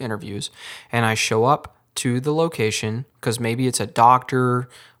to shoot interviews, and I show up to the location because maybe it's a doctor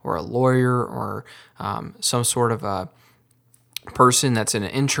or a lawyer or some sort of a person that's in an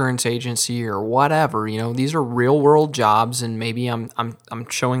insurance agency or whatever. You know, these are real world jobs, and maybe I'm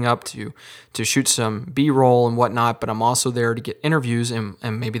showing up to shoot some B-roll and whatnot, but I'm also there to get interviews, and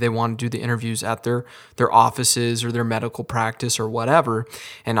maybe they want to do the interviews at their offices or their medical practice or whatever.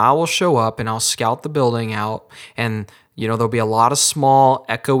 And I will show up and I'll scout the building out, and you know, there'll be a lot of small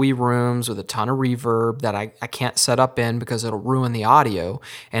echoey rooms with a ton of reverb that I can't set up in because it'll ruin the audio.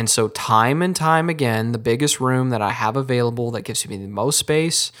 And so time and time again, the biggest room that I have available that gives me the most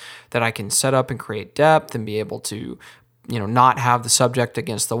space that I can set up and create depth and be able to, you know, not have the subject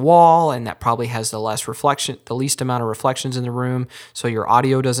against the wall, and that probably has the least amount of reflections in the room, so your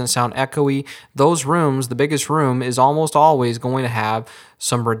audio doesn't sound echoey. Those rooms, the biggest room, is almost always going to have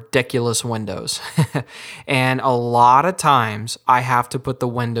some ridiculous windows. And a lot of times I have to put the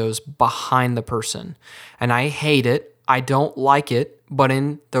windows behind the person. And I hate it. I don't like it. But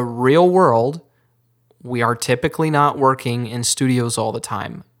in the real world, we are typically not working in studios all the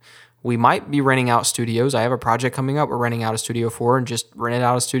time. We might be renting out studios. I have a project coming up we're renting out a studio for, and just rented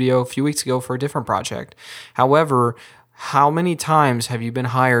out a studio a few weeks ago for a different project. However, How many times have you been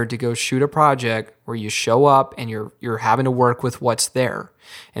hired to go shoot a project where you show up and you're having to work with what's there?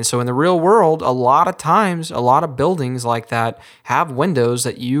 And so in the real world, a lot of times, a lot of buildings like that have windows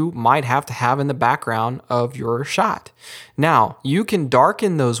that you might have to have in the background of your shot. Now, you can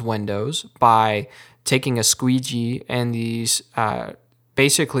darken those windows by taking a squeegee and these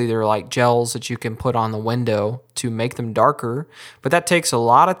basically, they're like gels that you can put on the window to make them darker, but that takes a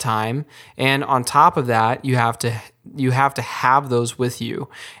lot of time. And on top of that, you have to have those with you,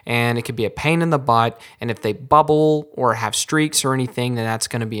 and it could be a pain in the butt. And if they bubble or have streaks or anything, then that's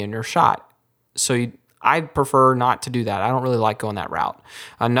going to be in your shot. So I prefer not to do that. I don't really like going that route.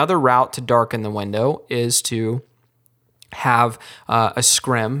 Another route to darken the window is to have a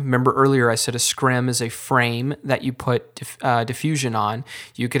scrim. Remember earlier I said a scrim is a frame that you put diffusion on.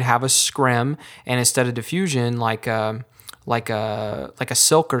 You could have a scrim, and instead of diffusion, like a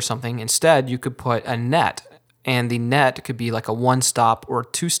silk or something, instead you could put a net. And the net could be like a 1-stop or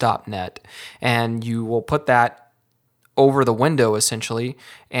 2-stop net, and you will put that over the window essentially,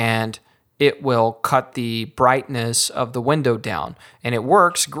 and it will cut the brightness of the window down. And it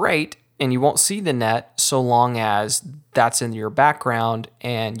works great, and you won't see the net so long as that's in your background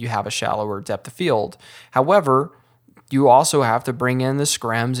and you have a shallower depth of field. However, you also have to bring in the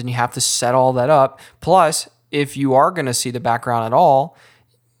scrims and you have to set all that up. Plus, if you are going to see the background at all,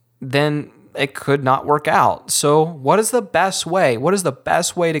 then it could not work out. So what is the best way? What is the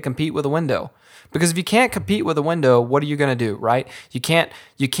best way to compete with a window? Because if you can't compete with a window, what are you going to do, right? You can't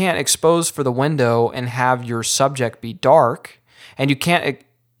expose for the window and have your subject be dark, and you can't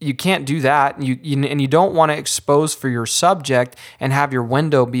do that, and you don't want to expose for your subject and have your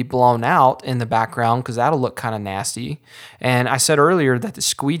window be blown out in the background, because that'll look kind of nasty. And I said earlier that the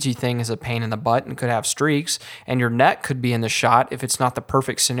squeegee thing is a pain in the butt and could have streaks, and your net could be in the shot if it's not the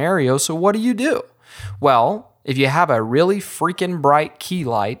perfect scenario. So what do? Well, if you have a really freaking bright key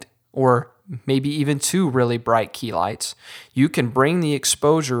light, or maybe even 2 really bright key lights, you can bring the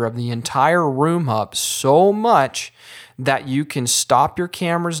exposure of the entire room up so much that you can stop your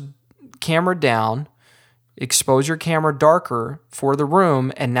camera down, expose your camera darker for the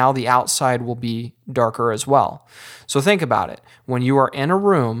room, and now the outside will be darker as well. So think about it. When you are in a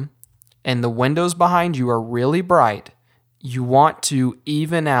room and the windows behind you are really bright, you want to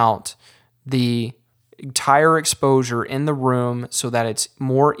even out the entire exposure in the room so that it's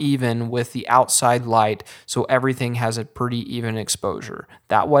more even with the outside light, so everything has a pretty even exposure.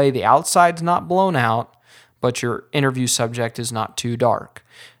 That way the outside's not blown out, but your interview subject is not too dark.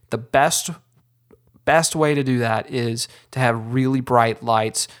 The best way to do that is to have really bright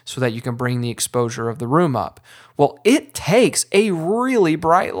lights so that you can bring the exposure of the room up. Well, it takes a really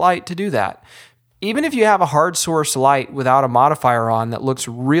bright light to do that. Even if you have a hard source light without a modifier on that looks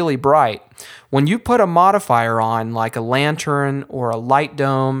really bright, when you put a modifier on, like a lantern or a light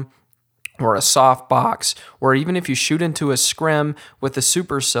dome or a softbox, or even if you shoot into a scrim with a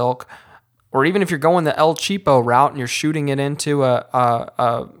super silk, or even if you're going the El Cheapo route and you're shooting it into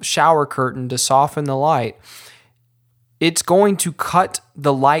a shower curtain to soften the light, it's going to cut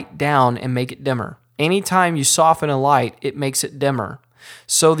the light down and make it dimmer. Anytime you soften a light, it makes it dimmer.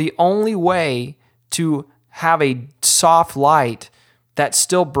 So the only way to have a soft light that's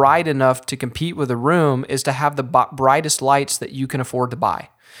still bright enough to compete with a room is to have the brightest lights that you can afford to buy.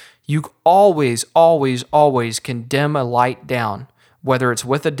 You always can dim a light down, whether it's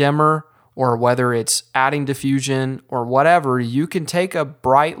with a dimmer or whether it's adding diffusion or whatever. You can take a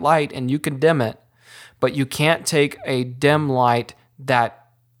bright light and you can dim it, but you can't take a dim light that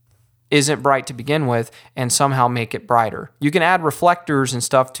isn't bright to begin with and somehow make it brighter. You can add reflectors and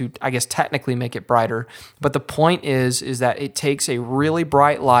stuff to, I guess, technically make it brighter, but the point is that it takes a really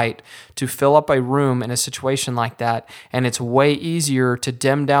bright light to fill up a room in a situation like that, and it's way easier to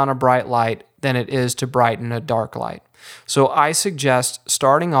dim down a bright light than it is to brighten a dark light. So I suggest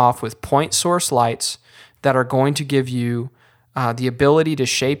starting off with point source lights that are going to give you the ability to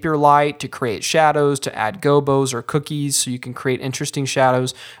shape your light, to create shadows, to add gobos or cookies so you can create interesting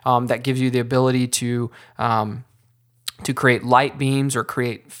shadows. That gives you the ability to create light beams or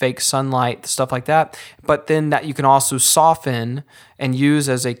create fake sunlight, stuff like that. But then that you can also soften and use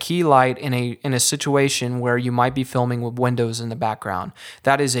as a key light in a situation where you might be filming with windows in the background.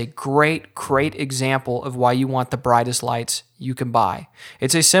 That is a great example of why you want the brightest lights you can buy.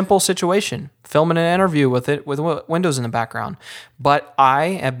 It's a simple situation, filming an interview with windows in the background. But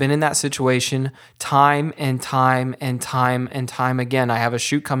I have been in that situation time and time again. I have a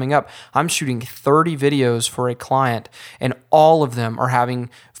shoot coming up. I'm shooting 30 videos for a client, and all of them are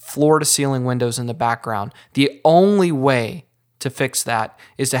having floor-to-ceiling windows in the background. The only way to fix that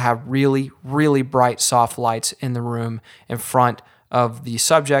is to have really, really bright, soft lights in the room in front of the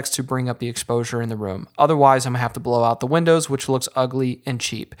subjects to bring up the exposure in the room. Otherwise, I'm gonna have to blow out the windows, which looks ugly and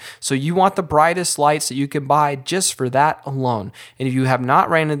cheap. So you want the brightest lights that you can buy just for that alone. And if you have not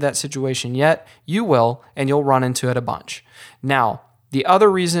ran into that situation yet, you will, and you'll run into it a bunch. Now, the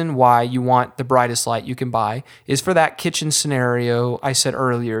other reason why you want the brightest light you can buy is for that kitchen scenario I said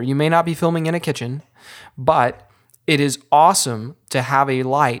earlier. You may not be filming in a kitchen, but it is awesome to have a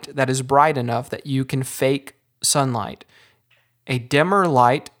light that is bright enough that you can fake sunlight. A dimmer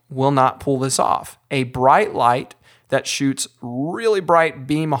light will not pull this off. A bright light that shoots really bright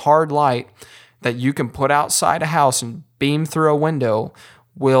beam, hard light that you can put outside a house and beam through a window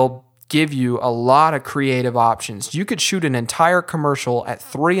will give you a lot of creative options. You could shoot an entire commercial at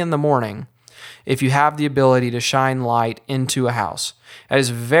 3 a.m. if you have the ability to shine light into a house. That is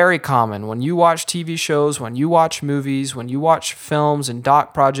very common when you watch TV shows, when you watch movies, when you watch films and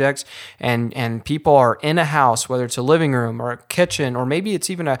doc projects, and people are in a house, whether it's a living room or a kitchen, or maybe it's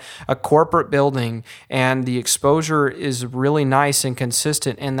even a corporate building, and the exposure is really nice and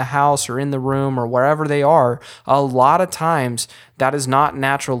consistent in the house or in the room or wherever they are. A lot of times that is not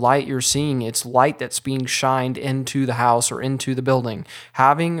natural light you're seeing. It's light that's being shined into the house or into the building.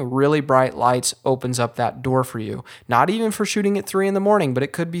 Having really bright lights opens up that door for you. Not even for shooting at 3 a.m, but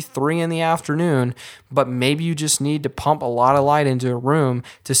it could be 3 p.m, but maybe you just need to pump a lot of light into a room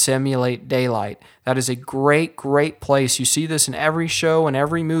to simulate daylight. That is a great, great place. You see this in every show and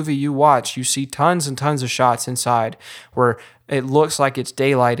every movie you watch. You see tons and tons of shots inside where it looks like it's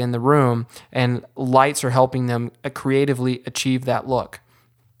daylight in the room and lights are helping them creatively achieve that look.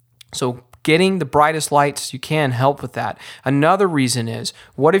 So getting the brightest lights you can help with that. Another reason is,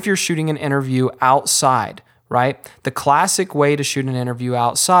 what if you're shooting an interview outside? Right? The classic way to shoot an interview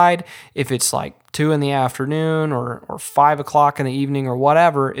outside, if it's like 2 p.m. or 5 o'clock in the evening or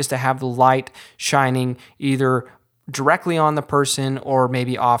whatever, is to have the light shining either directly on the person or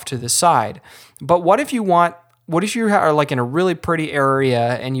maybe off to the side. But what if you are like in a really pretty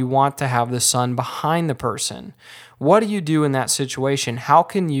area and you want to have the sun behind the person? What do you do in that situation? How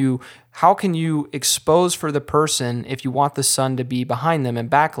can you expose for the person if you want the sun to be behind them and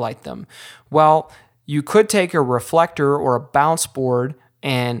backlight them? Well, you could take a reflector or a bounce board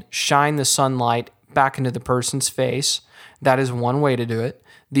and shine the sunlight back into the person's face. That is one way to do it.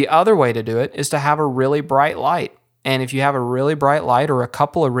 The other way to do it is to have a really bright light. And if you have a really bright light or a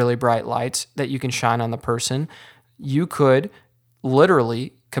couple of really bright lights that you can shine on the person, you could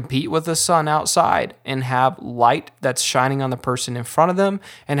literally compete with the sun outside and have light that's shining on the person in front of them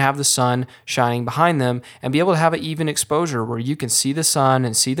and have the sun shining behind them and be able to have an even exposure where you can see the sun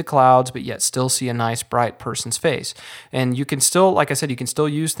and see the clouds, but yet still see a nice bright person's face. And you can still, like I said, you can still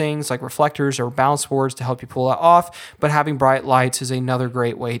use things like reflectors or bounce boards to help you pull that off, but having bright lights is another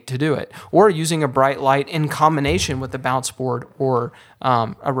great way to do it. Or using a bright light in combination with the bounce board or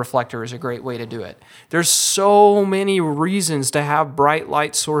a reflector is a great way to do it. There's so many reasons to have bright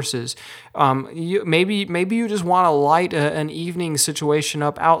light sources. Maybe you just want to light an evening situation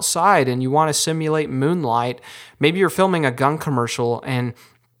up outside and you want to simulate moonlight. Maybe you're filming a gun commercial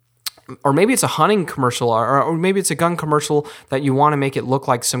or maybe it's a hunting commercial, or maybe it's a gun commercial that you want to make it look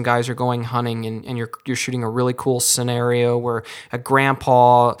like some guys are going hunting, and you're shooting a really cool scenario where a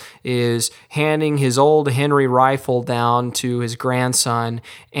grandpa is handing his old Henry rifle down to his grandson,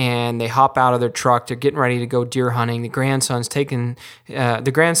 and they hop out of their truck. They're getting ready to go deer hunting. The grandfather's taking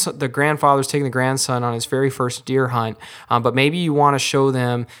the grandson on his very first deer hunt, but maybe you want to show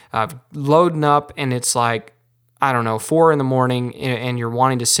them loading up, and it's like, I don't know, 4 a.m, and you're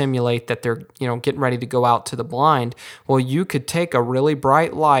wanting to simulate that they're, getting ready to go out to the blind. Well, you could take a really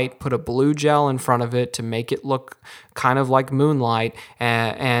bright light, put a blue gel in front of it to make it look kind of like moonlight,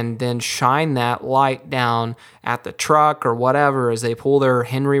 and then shine that light down at the truck or whatever as they pull their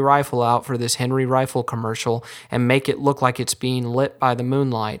Henry rifle out for this Henry rifle commercial and make it look like it's being lit by the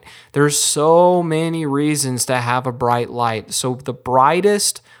moonlight. There's so many reasons to have a bright light. So the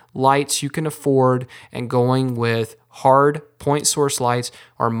brightest lights you can afford and going with hard point source lights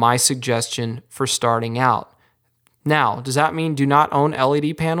are my suggestion for starting out. Now, does that mean do not own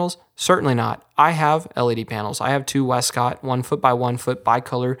LED panels? Certainly not. I have LED panels. I have 2 Westcott 1 foot by 1 foot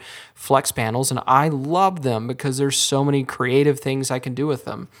bicolor flex panels, and I love them because there's so many creative things I can do with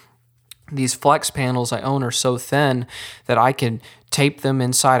them. These flex panels I own are so thin that I can tape them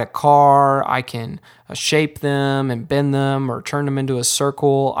inside a car. I can shape them and bend them or turn them into a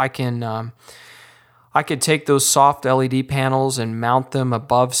circle. I can I could take those soft LED panels and mount them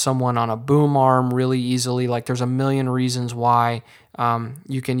above someone on a boom arm really easily. Like there's a million reasons why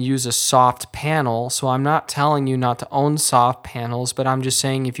you can use a soft panel. So I'm not telling you not to own soft panels, but I'm just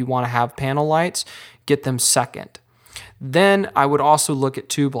saying if you want to have panel lights, get them second. Then I would also look at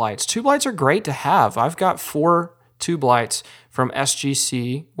tube lights. Tube lights are great to have. I've got 4 tube lights from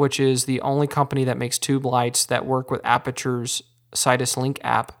SGC, which is the only company that makes tube lights that work with Aperture's Sidus Link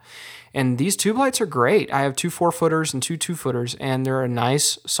app. And these tube lights are great. I have 2 4-footers and 2 2-footers, and they're a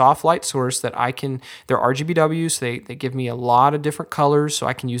nice soft light source that they're RGBWs. They give me a lot of different colors, so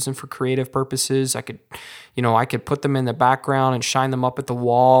I can use them for creative purposes. I could put them in the background and shine them up at the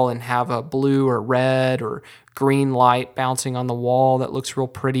wall and have a blue or red or green light bouncing on the wall that looks real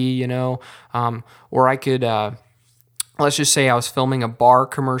pretty, or I could, let's just say I was filming a bar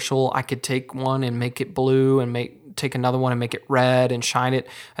commercial. I could take one and make it blue and take another one and make it red and shine it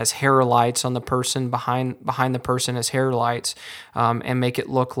as hair lights on the person behind the person as hair lights, and make it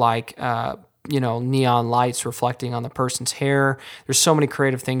look like neon lights reflecting on the person's hair. There's so many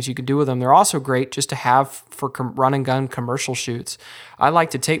creative things you can do with them. They're also great just to have for run and gun commercial shoots. I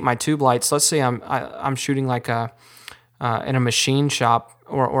like to take my tube lights. Let's say I'm shooting like in a machine shop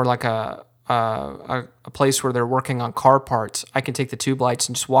or like a place where they're working on car parts. I can take the tube lights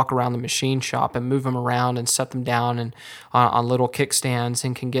and just walk around the machine shop and move them around and set them down and on little kickstands,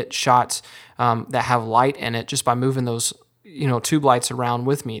 and can get shots that have light in it just by moving those tube lights around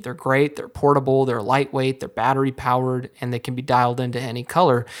with me. They're great. They're portable. They're lightweight. They're battery powered, and they can be dialed into any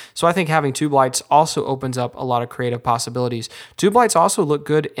color. So I think having tube lights also opens up a lot of creative possibilities. Tube lights also look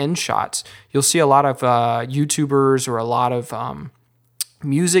good in shots. You'll see a lot of YouTubers or a lot of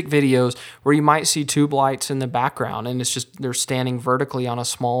music videos where you might see tube lights in the background, and it's just they're standing vertically on a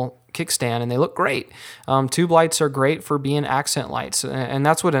small kickstand, and they look great. Tube lights are great for being accent lights, and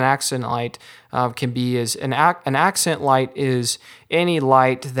that's what an accent light can be. Is an accent light is any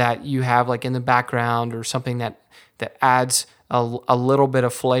light that you have like in the background or something that adds a little bit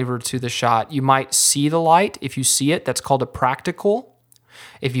of flavor to the shot. You might see the light. If you see it, that's called a practical.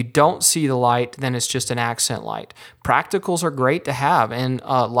 If you don't see the light, then it's just an accent light. Practicals are great to have, and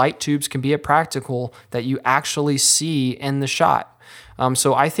light tubes can be a practical that you actually see in the shot.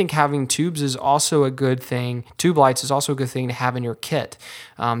 So I think having tubes is also a good thing. Tube lights is also a good thing to have in your kit.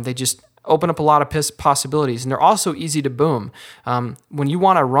 They just open up a lot of possibilities, and they're also easy to boom. When you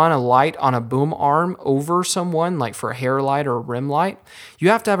want to run a light on a boom arm over someone, like for a hair light or a rim light, you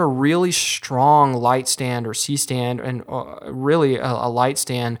have to have a really strong light stand or C-stand, and really a light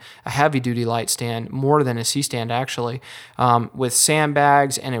stand, a heavy-duty light stand, more than a C-stand actually, with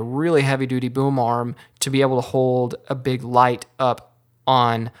sandbags and a really heavy-duty boom arm to be able to hold a big light up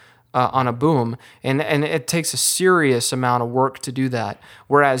on a boom, and it takes a serious amount of work to do that.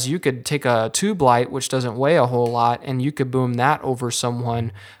 Whereas you could take a tube light, which doesn't weigh a whole lot, and you could boom that over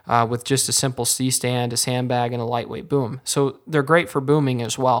someone with just a simple C-stand, a sandbag, and a lightweight boom. So they're great for booming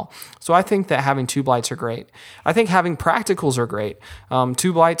as well. So I think that having tube lights are great. I think having practicals are great.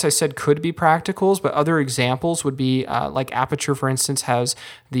 Tube lights, I said, could be practicals, but other examples would be like Aperture, for instance, has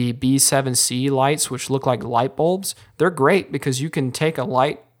the B7C lights, which look like light bulbs. They're great because you can take a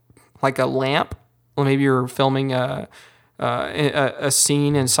light like a lamp, or maybe you're filming a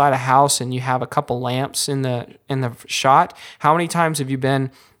scene inside a house and you have a couple lamps in the shot. How many times have you been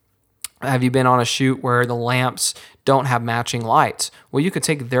on a shoot where the lamps don't have matching lights? Well, you could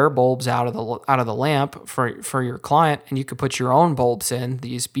take their bulbs out of the lamp for your client, and you could put your own bulbs in,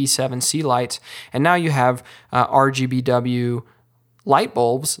 these B7C lights, and now you have RGBW light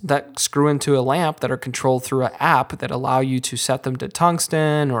bulbs that screw into a lamp that are controlled through an app that allow you to set them to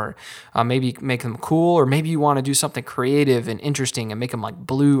tungsten, or maybe make them cool, or maybe you want to do something creative and interesting and make them like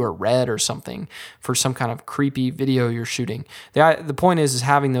blue or red or something for some kind of creepy video you're shooting. The point is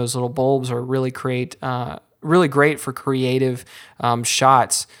having those little bulbs are really great for creative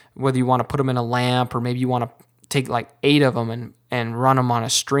shots, whether you want to put them in a lamp or maybe you want to take like 8 of them and run them on a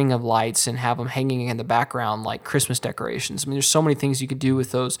string of lights and have them hanging in the background like Christmas decorations. I mean, there's so many things you could do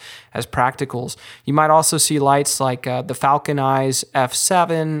with those as practicals. You might also see lights like the Falcon Eyes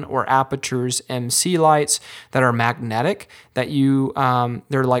F7 or Aperture's MC lights that are magnetic, that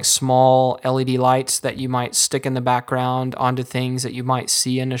they're like small LED lights that you might stick in the background onto things that you might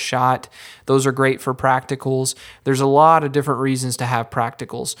see in a shot. Those are great for practicals. There's a lot of different reasons to have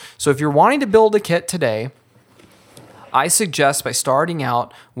practicals. So if you're wanting to build a kit today, I suggest by starting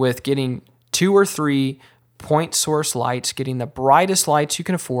out with getting 2 or 3 point source lights, getting the brightest lights you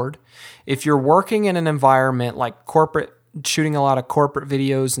can afford. If you're working in an environment like corporate, shooting a lot of corporate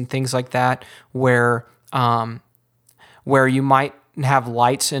videos and things like that, where you might have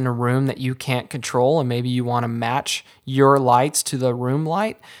lights in a room that you can't control, and maybe you want to match your lights to the room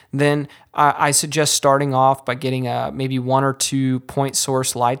light, then I suggest starting off by getting maybe 1 or 2 point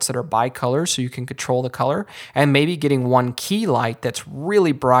source lights that are bicolor so you can control the color, and maybe getting one key light that's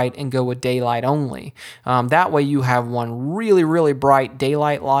really bright and go with daylight only. That way you have one really, really bright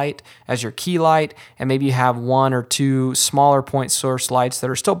daylight light as your key light, and maybe you have 1 or 2 smaller point source lights that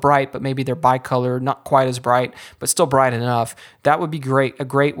are still bright, but maybe they're bicolor, not quite as bright, but still bright enough. That would be a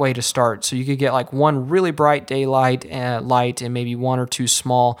great way to start. So you could get like one really bright daylight light and maybe 1 or 2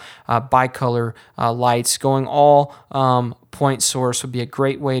 small bicolor lights. Going all point source would be a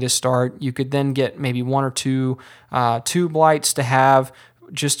great way to start. You could then get maybe 1 or 2 tube lights to have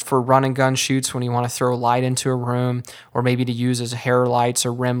just for run and gun shoots when you want to throw light into a room, or maybe to use as hair lights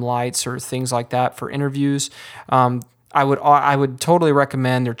or rim lights or things like that for interviews. I would totally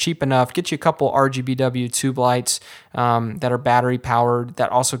recommend. They're cheap enough. Get you a couple RGBW tube lights that are battery powered that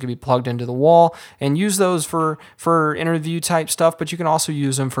also can be plugged into the wall, and use those for interview type stuff. But you can also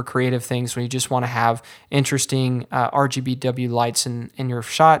use them for creative things when you just want to have interesting RGBW lights in your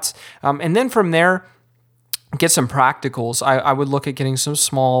shots. And then from there, get some practicals. I would look at getting some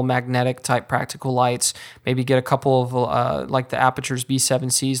small magnetic type practical lights. Maybe get a couple of like the Aperture's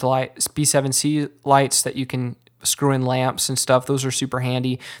B7C lights that you can screw in lamps and stuff. Those are super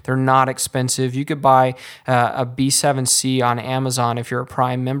handy. They're not expensive. You could buy a B7C on Amazon if you're a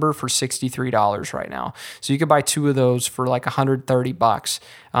Prime member for $63 right now. So you could buy 2 of those for like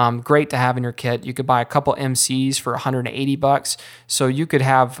 $130. Great to have in your kit. You could buy a couple MCs for $180. So you could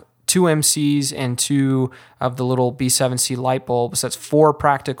have 2 MCs and 2 of the little B7C light bulbs. That's 4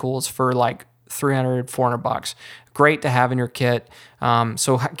 practicals for like $300, $400. Great to have in your kit.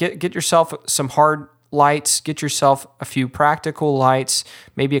 So get yourself some hard lights, get yourself a few practical lights,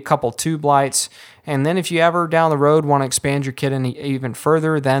 maybe a couple tube lights, and then if you ever down the road want to expand your kit even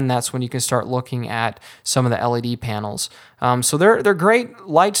further, then that's when you can start looking at some of the LED panels. So they're great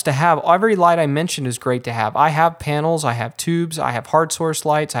lights to have. Every light I mentioned is great to have. I have panels, I have tubes, I have hard source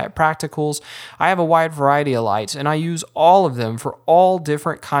lights, I have practicals, I have a wide variety of lights, and I use all of them for all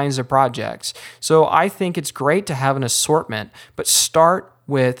different kinds of projects. So I think it's great to have an assortment, but start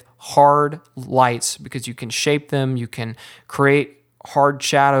with hard lights because you can shape them, you can create hard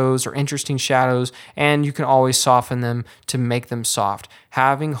shadows or interesting shadows, and you can always soften them to make them soft.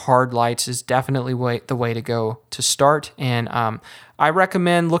 Having hard lights is definitely the way to go to start, and I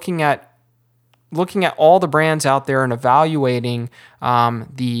recommend looking at all the brands out there and evaluating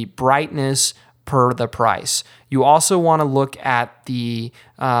the brightness per the price. You also want to look at the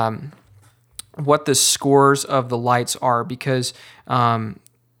what the scores of the lights are, because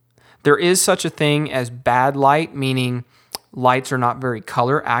there is such a thing as bad light, meaning lights are not very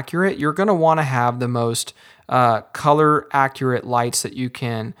color accurate. You're going to want to have the most color accurate lights that you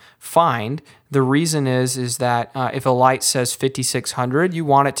can find. The reason is that if a light says 5600, you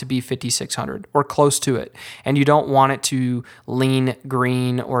want it to be 5600 or close to it. And you don't want it to lean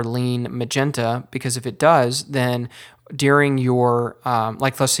green or lean magenta, because if it does, then during your,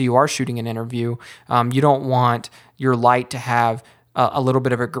 like let's say you are shooting an interview, you don't want your light to have a little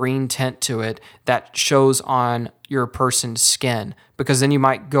bit of a green tint to it that shows on your person's skin, because then you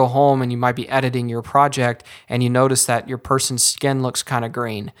might go home and you might be editing your project and you notice that your person's skin looks kind of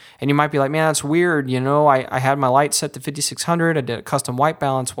green, and you might be like, man, that's weird. I had my light set to 5600. I did a custom white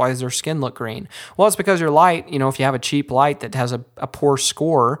balance. Why does their skin look green? Well, it's because your light, if you have a cheap light that has a poor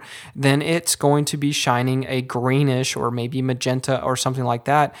score, then it's going to be shining a greenish or maybe magenta or something like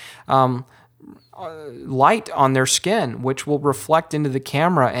that light on their skin, which will reflect into the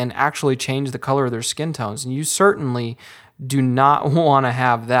camera and actually change the color of their skin tones. And you certainly do not want to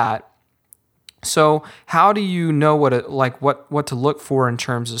have that. So how do you know what to look for in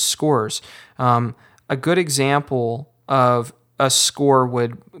terms of scores? A good example of a score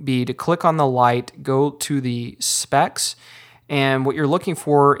would be to click on the light, go to the specs, and what you're looking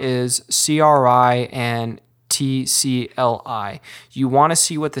for is CRI and TCLI. You want to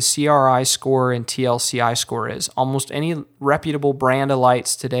see what the CRI score and TLCI score is. Almost any reputable brand of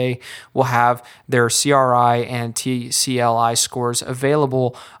lights today will have their CRI and TCLI scores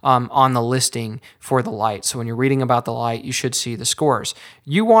available on the listing for the light. So when you're reading about the light, you should see the scores.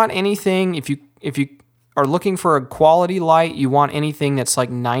 You want anything, if you are looking for a quality light, you want anything that's like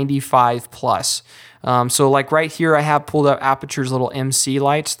 95 plus. So like right here, I have pulled up Aperture's little MC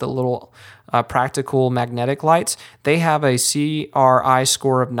lights, the little practical magnetic lights. They have a CRI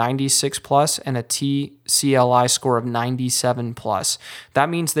score of 96 plus and a TCLI score of 97 plus. That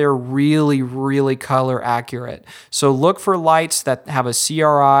means they're really, really color accurate. So look for lights that have a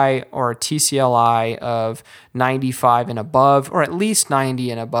CRI or a TCLI of 95 and above, or at least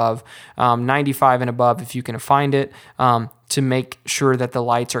 90 and above, 95 and above if you can find it, to make sure that the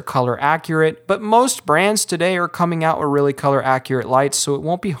lights are color accurate. But most brands today are coming out with really color accurate lights, so it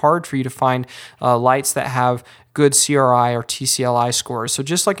won't be hard for you to find lights that have good CRI or TCLI scores. So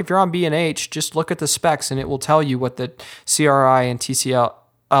just like if you're on B&H, just look at the specs and it will tell you what the CRI and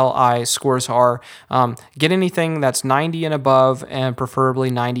TCLI scores are. Get anything that's 90 and above, and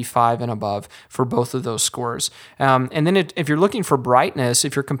preferably 95 and above for both of those scores. And then if you're looking for brightness,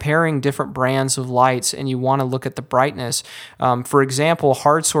 if you're comparing different brands of lights and you want to look at the brightness, for example,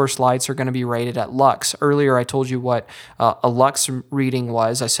 hard source lights are going to be rated at lux. Earlier, I told you what a lux reading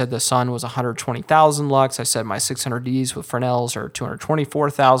was. I said the sun was 120,000 lux. I said my 600Ds with Fresnels are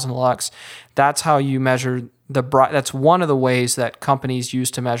 224,000 lux. That's how you measure that's one of the ways that companies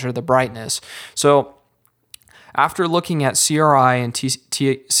use to measure the brightness. So after looking at CRI and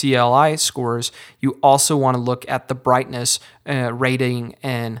TCLI scores, you also want to look at the brightness rating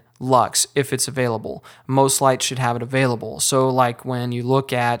in lux if it's available. Most lights should have it available. So like when you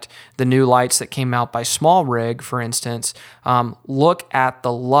look at the new lights that came out by Small Rig, for instance, look at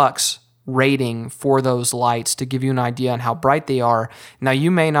the lux rating for those lights to give you an idea on how bright they are. Now, you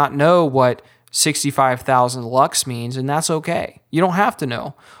may not know what 65,000 lux means, and that's okay. You don't have to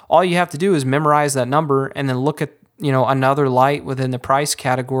know. All you have to do is memorize that number and then look at another light within the price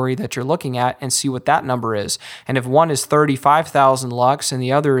category that you're looking at and see what that number is. And if one is 35,000 lux and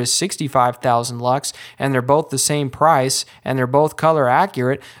the other is 65,000 lux and they're both the same price and they're both color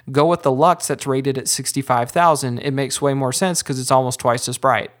accurate, go with the lux that's rated at 65,000. It makes way more sense because it's almost twice as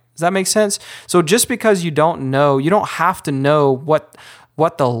bright. Does that make sense? So just because you don't know, you don't have to know what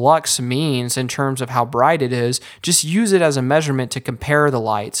the lux means in terms of how bright it is. Just use it as a measurement to compare the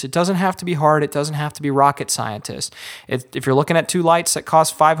lights. It doesn't have to be hard. It doesn't have to be rocket scientist. If you're looking at two lights that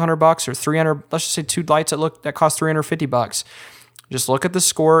cost $500 or 300, let's just say two lights that cost $350, just look at the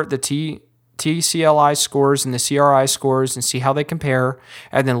score, the TCLI scores and the CRI scores, and see how they compare,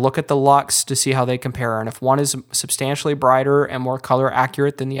 and then look at the lux to see how they compare. And if one is substantially brighter and more color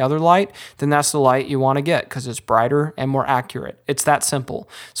accurate than the other light, then that's the light you want to get because it's brighter and more accurate. It's that simple.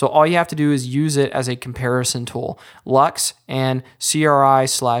 So all you have to do is use it as a comparison tool. Lux and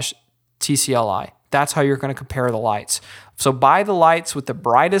CRI/TCLI. That's how you're going to compare the lights. So buy the lights with the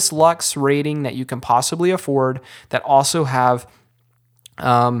brightest lux rating that you can possibly afford that also have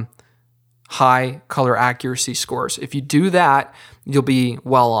high color accuracy scores. If you do that, you'll be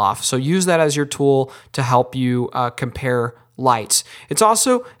well off. So use that as your tool to help you compare lights. It's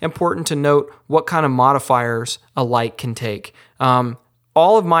also important to note what kind of modifiers a light can take. All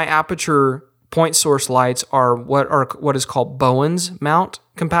of my Aperture point source lights are what is called Bowens mount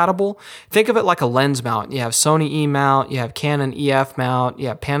compatible. Think of it like a lens mount. You have Sony E mount, you have Canon EF mount, you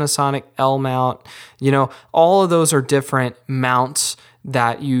have Panasonic L mount. All of those are different mounts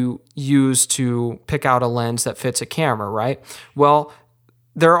that you use to pick out a lens that fits a camera, right? Well,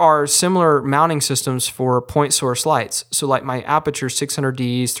 there are similar mounting systems for point source lights. So like my Aperture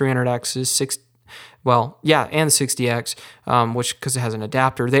 600Ds, 300Xs, and 60X, which because it has an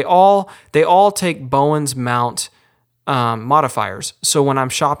adapter, they all take Bowens mount modifiers. So when I'm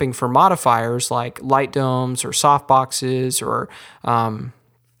shopping for modifiers like light domes or softboxes or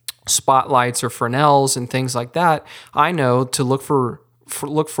spotlights or Fresnels and things like that, I know to look for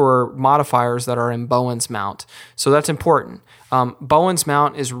modifiers that are in Bowens mount. So that's important. Bowens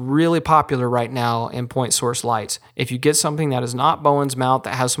mount is really popular right now in point source lights. If you get something that is not Bowens mount,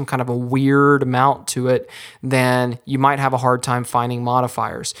 that has some kind of a weird mount to it, then you might have a hard time finding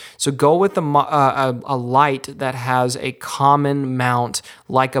modifiers. So go with a light that has a common mount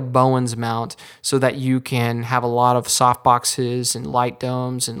like a Bowens mount so that you can have a lot of softboxes and light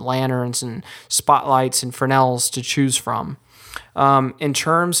domes and lanterns and spotlights and Fresnels to choose from. In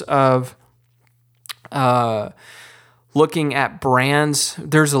terms of looking at brands,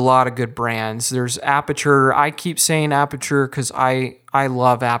 there's a lot of good brands. There's Aperture. I keep saying Aperture because I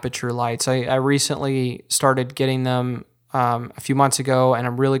love Aperture lights. I recently started getting them a few months ago, and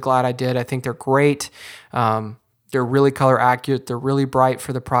I'm really glad I did. I think they're great. They're really color accurate. They're really bright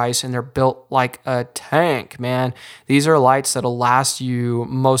for the price, and they're built like a tank, man. These are lights that'll last you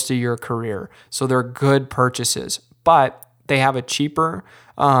most of your career. So they're good purchases, but they have a cheaper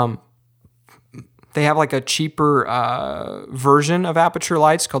They have like a cheaper version of aperture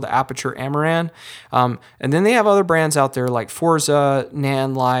lights called the Aperture Amaran. And then they have other brands out there like Forza,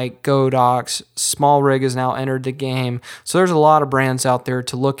 Nanlite, Godox, Small Rig has now entered the game. So there's a lot of brands out there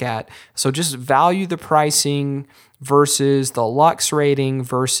to look at. So just value the pricing versus the Lux rating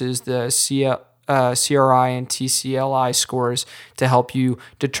versus the CRI and TCLI scores to help you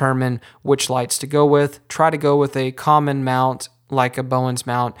determine which lights to go with. Try to go with a common mount like a Bowens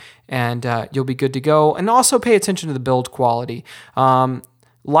mount, and you'll be good to go. And also pay attention to the build quality.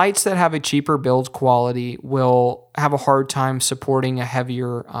 Lights that have a cheaper build quality will have a hard time supporting a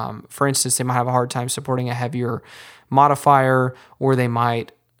heavier, for instance, they might have a hard time supporting a heavier modifier, or they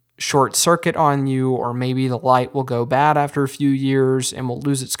might short circuit on you, or maybe the light will go bad after a few years and will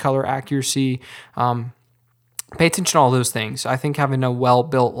lose its color accuracy. Pay attention to all those things. I think having a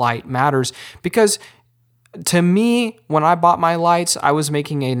well-built light matters, because to me, when I bought my lights, I was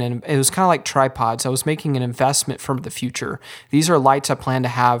making it was kind of like tripods. I was making an investment from the future. These are lights I plan to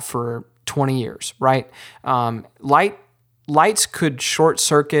have for 20 years, right? Lights could short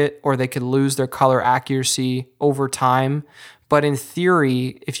circuit, or they could lose their color accuracy over time. But in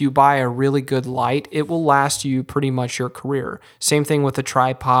theory, if you buy a really good light, it will last you pretty much your career. Same thing with a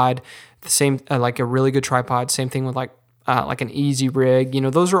tripod, like a really good tripod. Same thing with like an easy rig.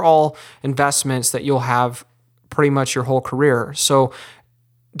 Those are all investments that you'll have pretty much your whole career. So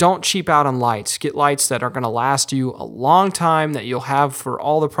don't cheap out on lights. Get lights that are going to last you a long time, that you'll have for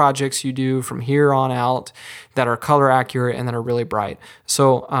all the projects you do from here on out, that are color accurate and that are really bright.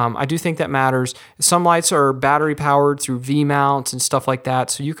 So I do think that matters. Some lights are battery powered through V-mounts and stuff like that,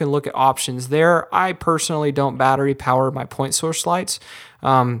 so you can look at options there. I personally don't battery power my point source lights.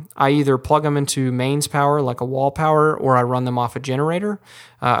 I either plug them into mains power, like a wall power, or I run them off a generator,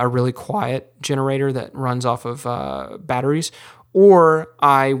 a really quiet generator that runs off of batteries. Or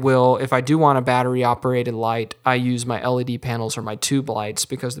I will, if I do want a battery-operated light, I use my LED panels or my tube lights,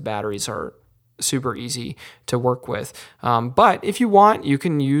 because the batteries are super easy to work with. But if you want, you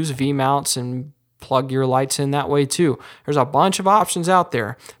can use V-mounts and plug your lights in that way too. There's a bunch of options out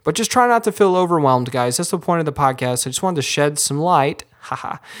there, but just try not to feel overwhelmed, guys. That's the point of the podcast. I just wanted to shed some light.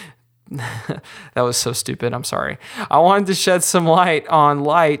 Haha. That was so stupid. I'm sorry. I wanted to shed some light on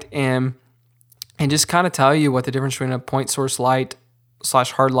light and just kind of tell you what the difference between a point source light /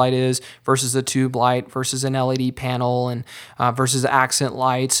 hard light is versus a tube light versus an LED panel, and versus accent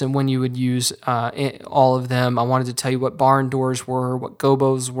lights, and when you would use all of them. I wanted to tell you what barn doors were, what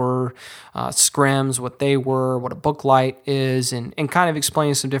gobos were, scrims, what they were, what a book light is, and kind of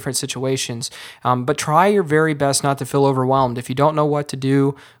explain some different situations. But try your very best not to feel overwhelmed. If you don't know what to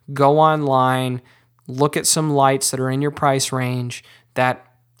do, go online, look at some lights that are in your price range that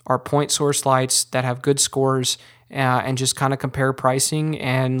are point source lights that have good scores, and just kind of compare pricing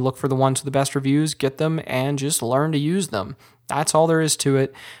and look for the ones with the best reviews, get them, and just learn to use them. That's all there is to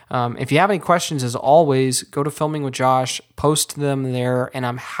it. If you have any questions, as always, go to Filming with Josh, post them there, and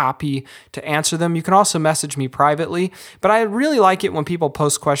I'm happy to answer them. You can also message me privately, but I really like it when people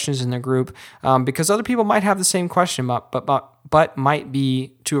post questions in the group, because other people might have the same question, but might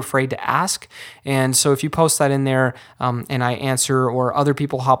be too afraid to ask. And so if you post that in there and I answer, or other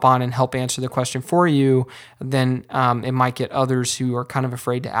people hop on and help answer the question for you, then it might get others who are kind of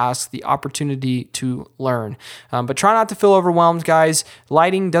afraid to ask the opportunity to learn. But try not to feel overwhelmed, guys.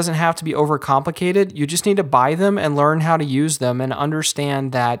 Lighting doesn't have to be overcomplicated. You just need to buy them and learn how to use them, and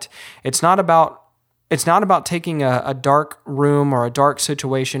understand that it's not about taking a dark room or a dark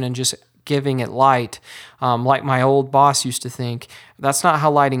situation and just giving it light, like my old boss used to think. That's not how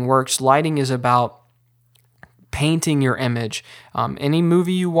lighting works. Lighting is about painting your image. Any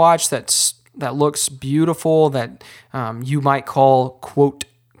movie you watch that looks beautiful, that you might call quote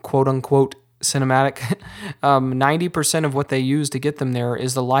unquote cinematic, 90% of what they use to get them there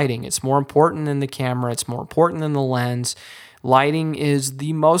is the lighting. It's more important than the camera. It's more important than the lens. Lighting is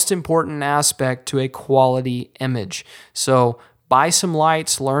the most important aspect to a quality image. So buy some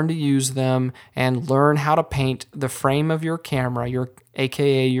lights, learn to use them, and learn how to paint the frame of your camera,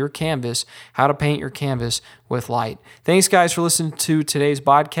 aka your canvas, how to paint your canvas with light. Thanks, guys, for listening to today's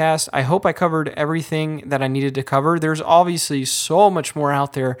podcast. I hope I covered everything that I needed to cover. There's obviously so much more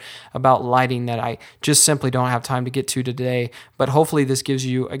out there about lighting that I just simply don't have time to get to today, but hopefully this gives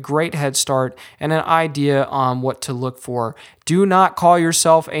you a great head start and an idea on what to look for. Do not call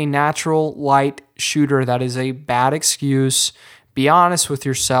yourself a natural light shooter. That is a bad excuse. Be honest with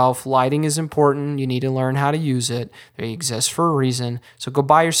yourself. Lighting is important. You need to learn how to use it. They exist for a reason. So go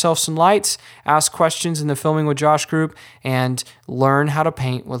buy yourself some lights, ask questions in the Filming with Josh group, and learn how to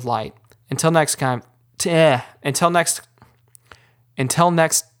paint with light. Until next time. Until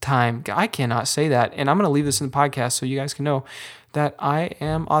next time, I cannot say that. And I'm going to leave this in the podcast so you guys can know that I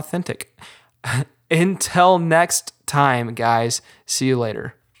am authentic. Until next time, guys. See you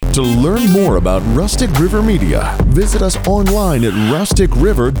later. To learn more about Rustic River Media, visit us online at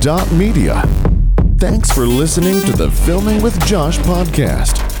rusticriver.media. Thanks for listening to the Filming with Josh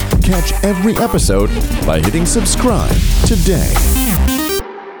podcast. Catch every episode by hitting subscribe today.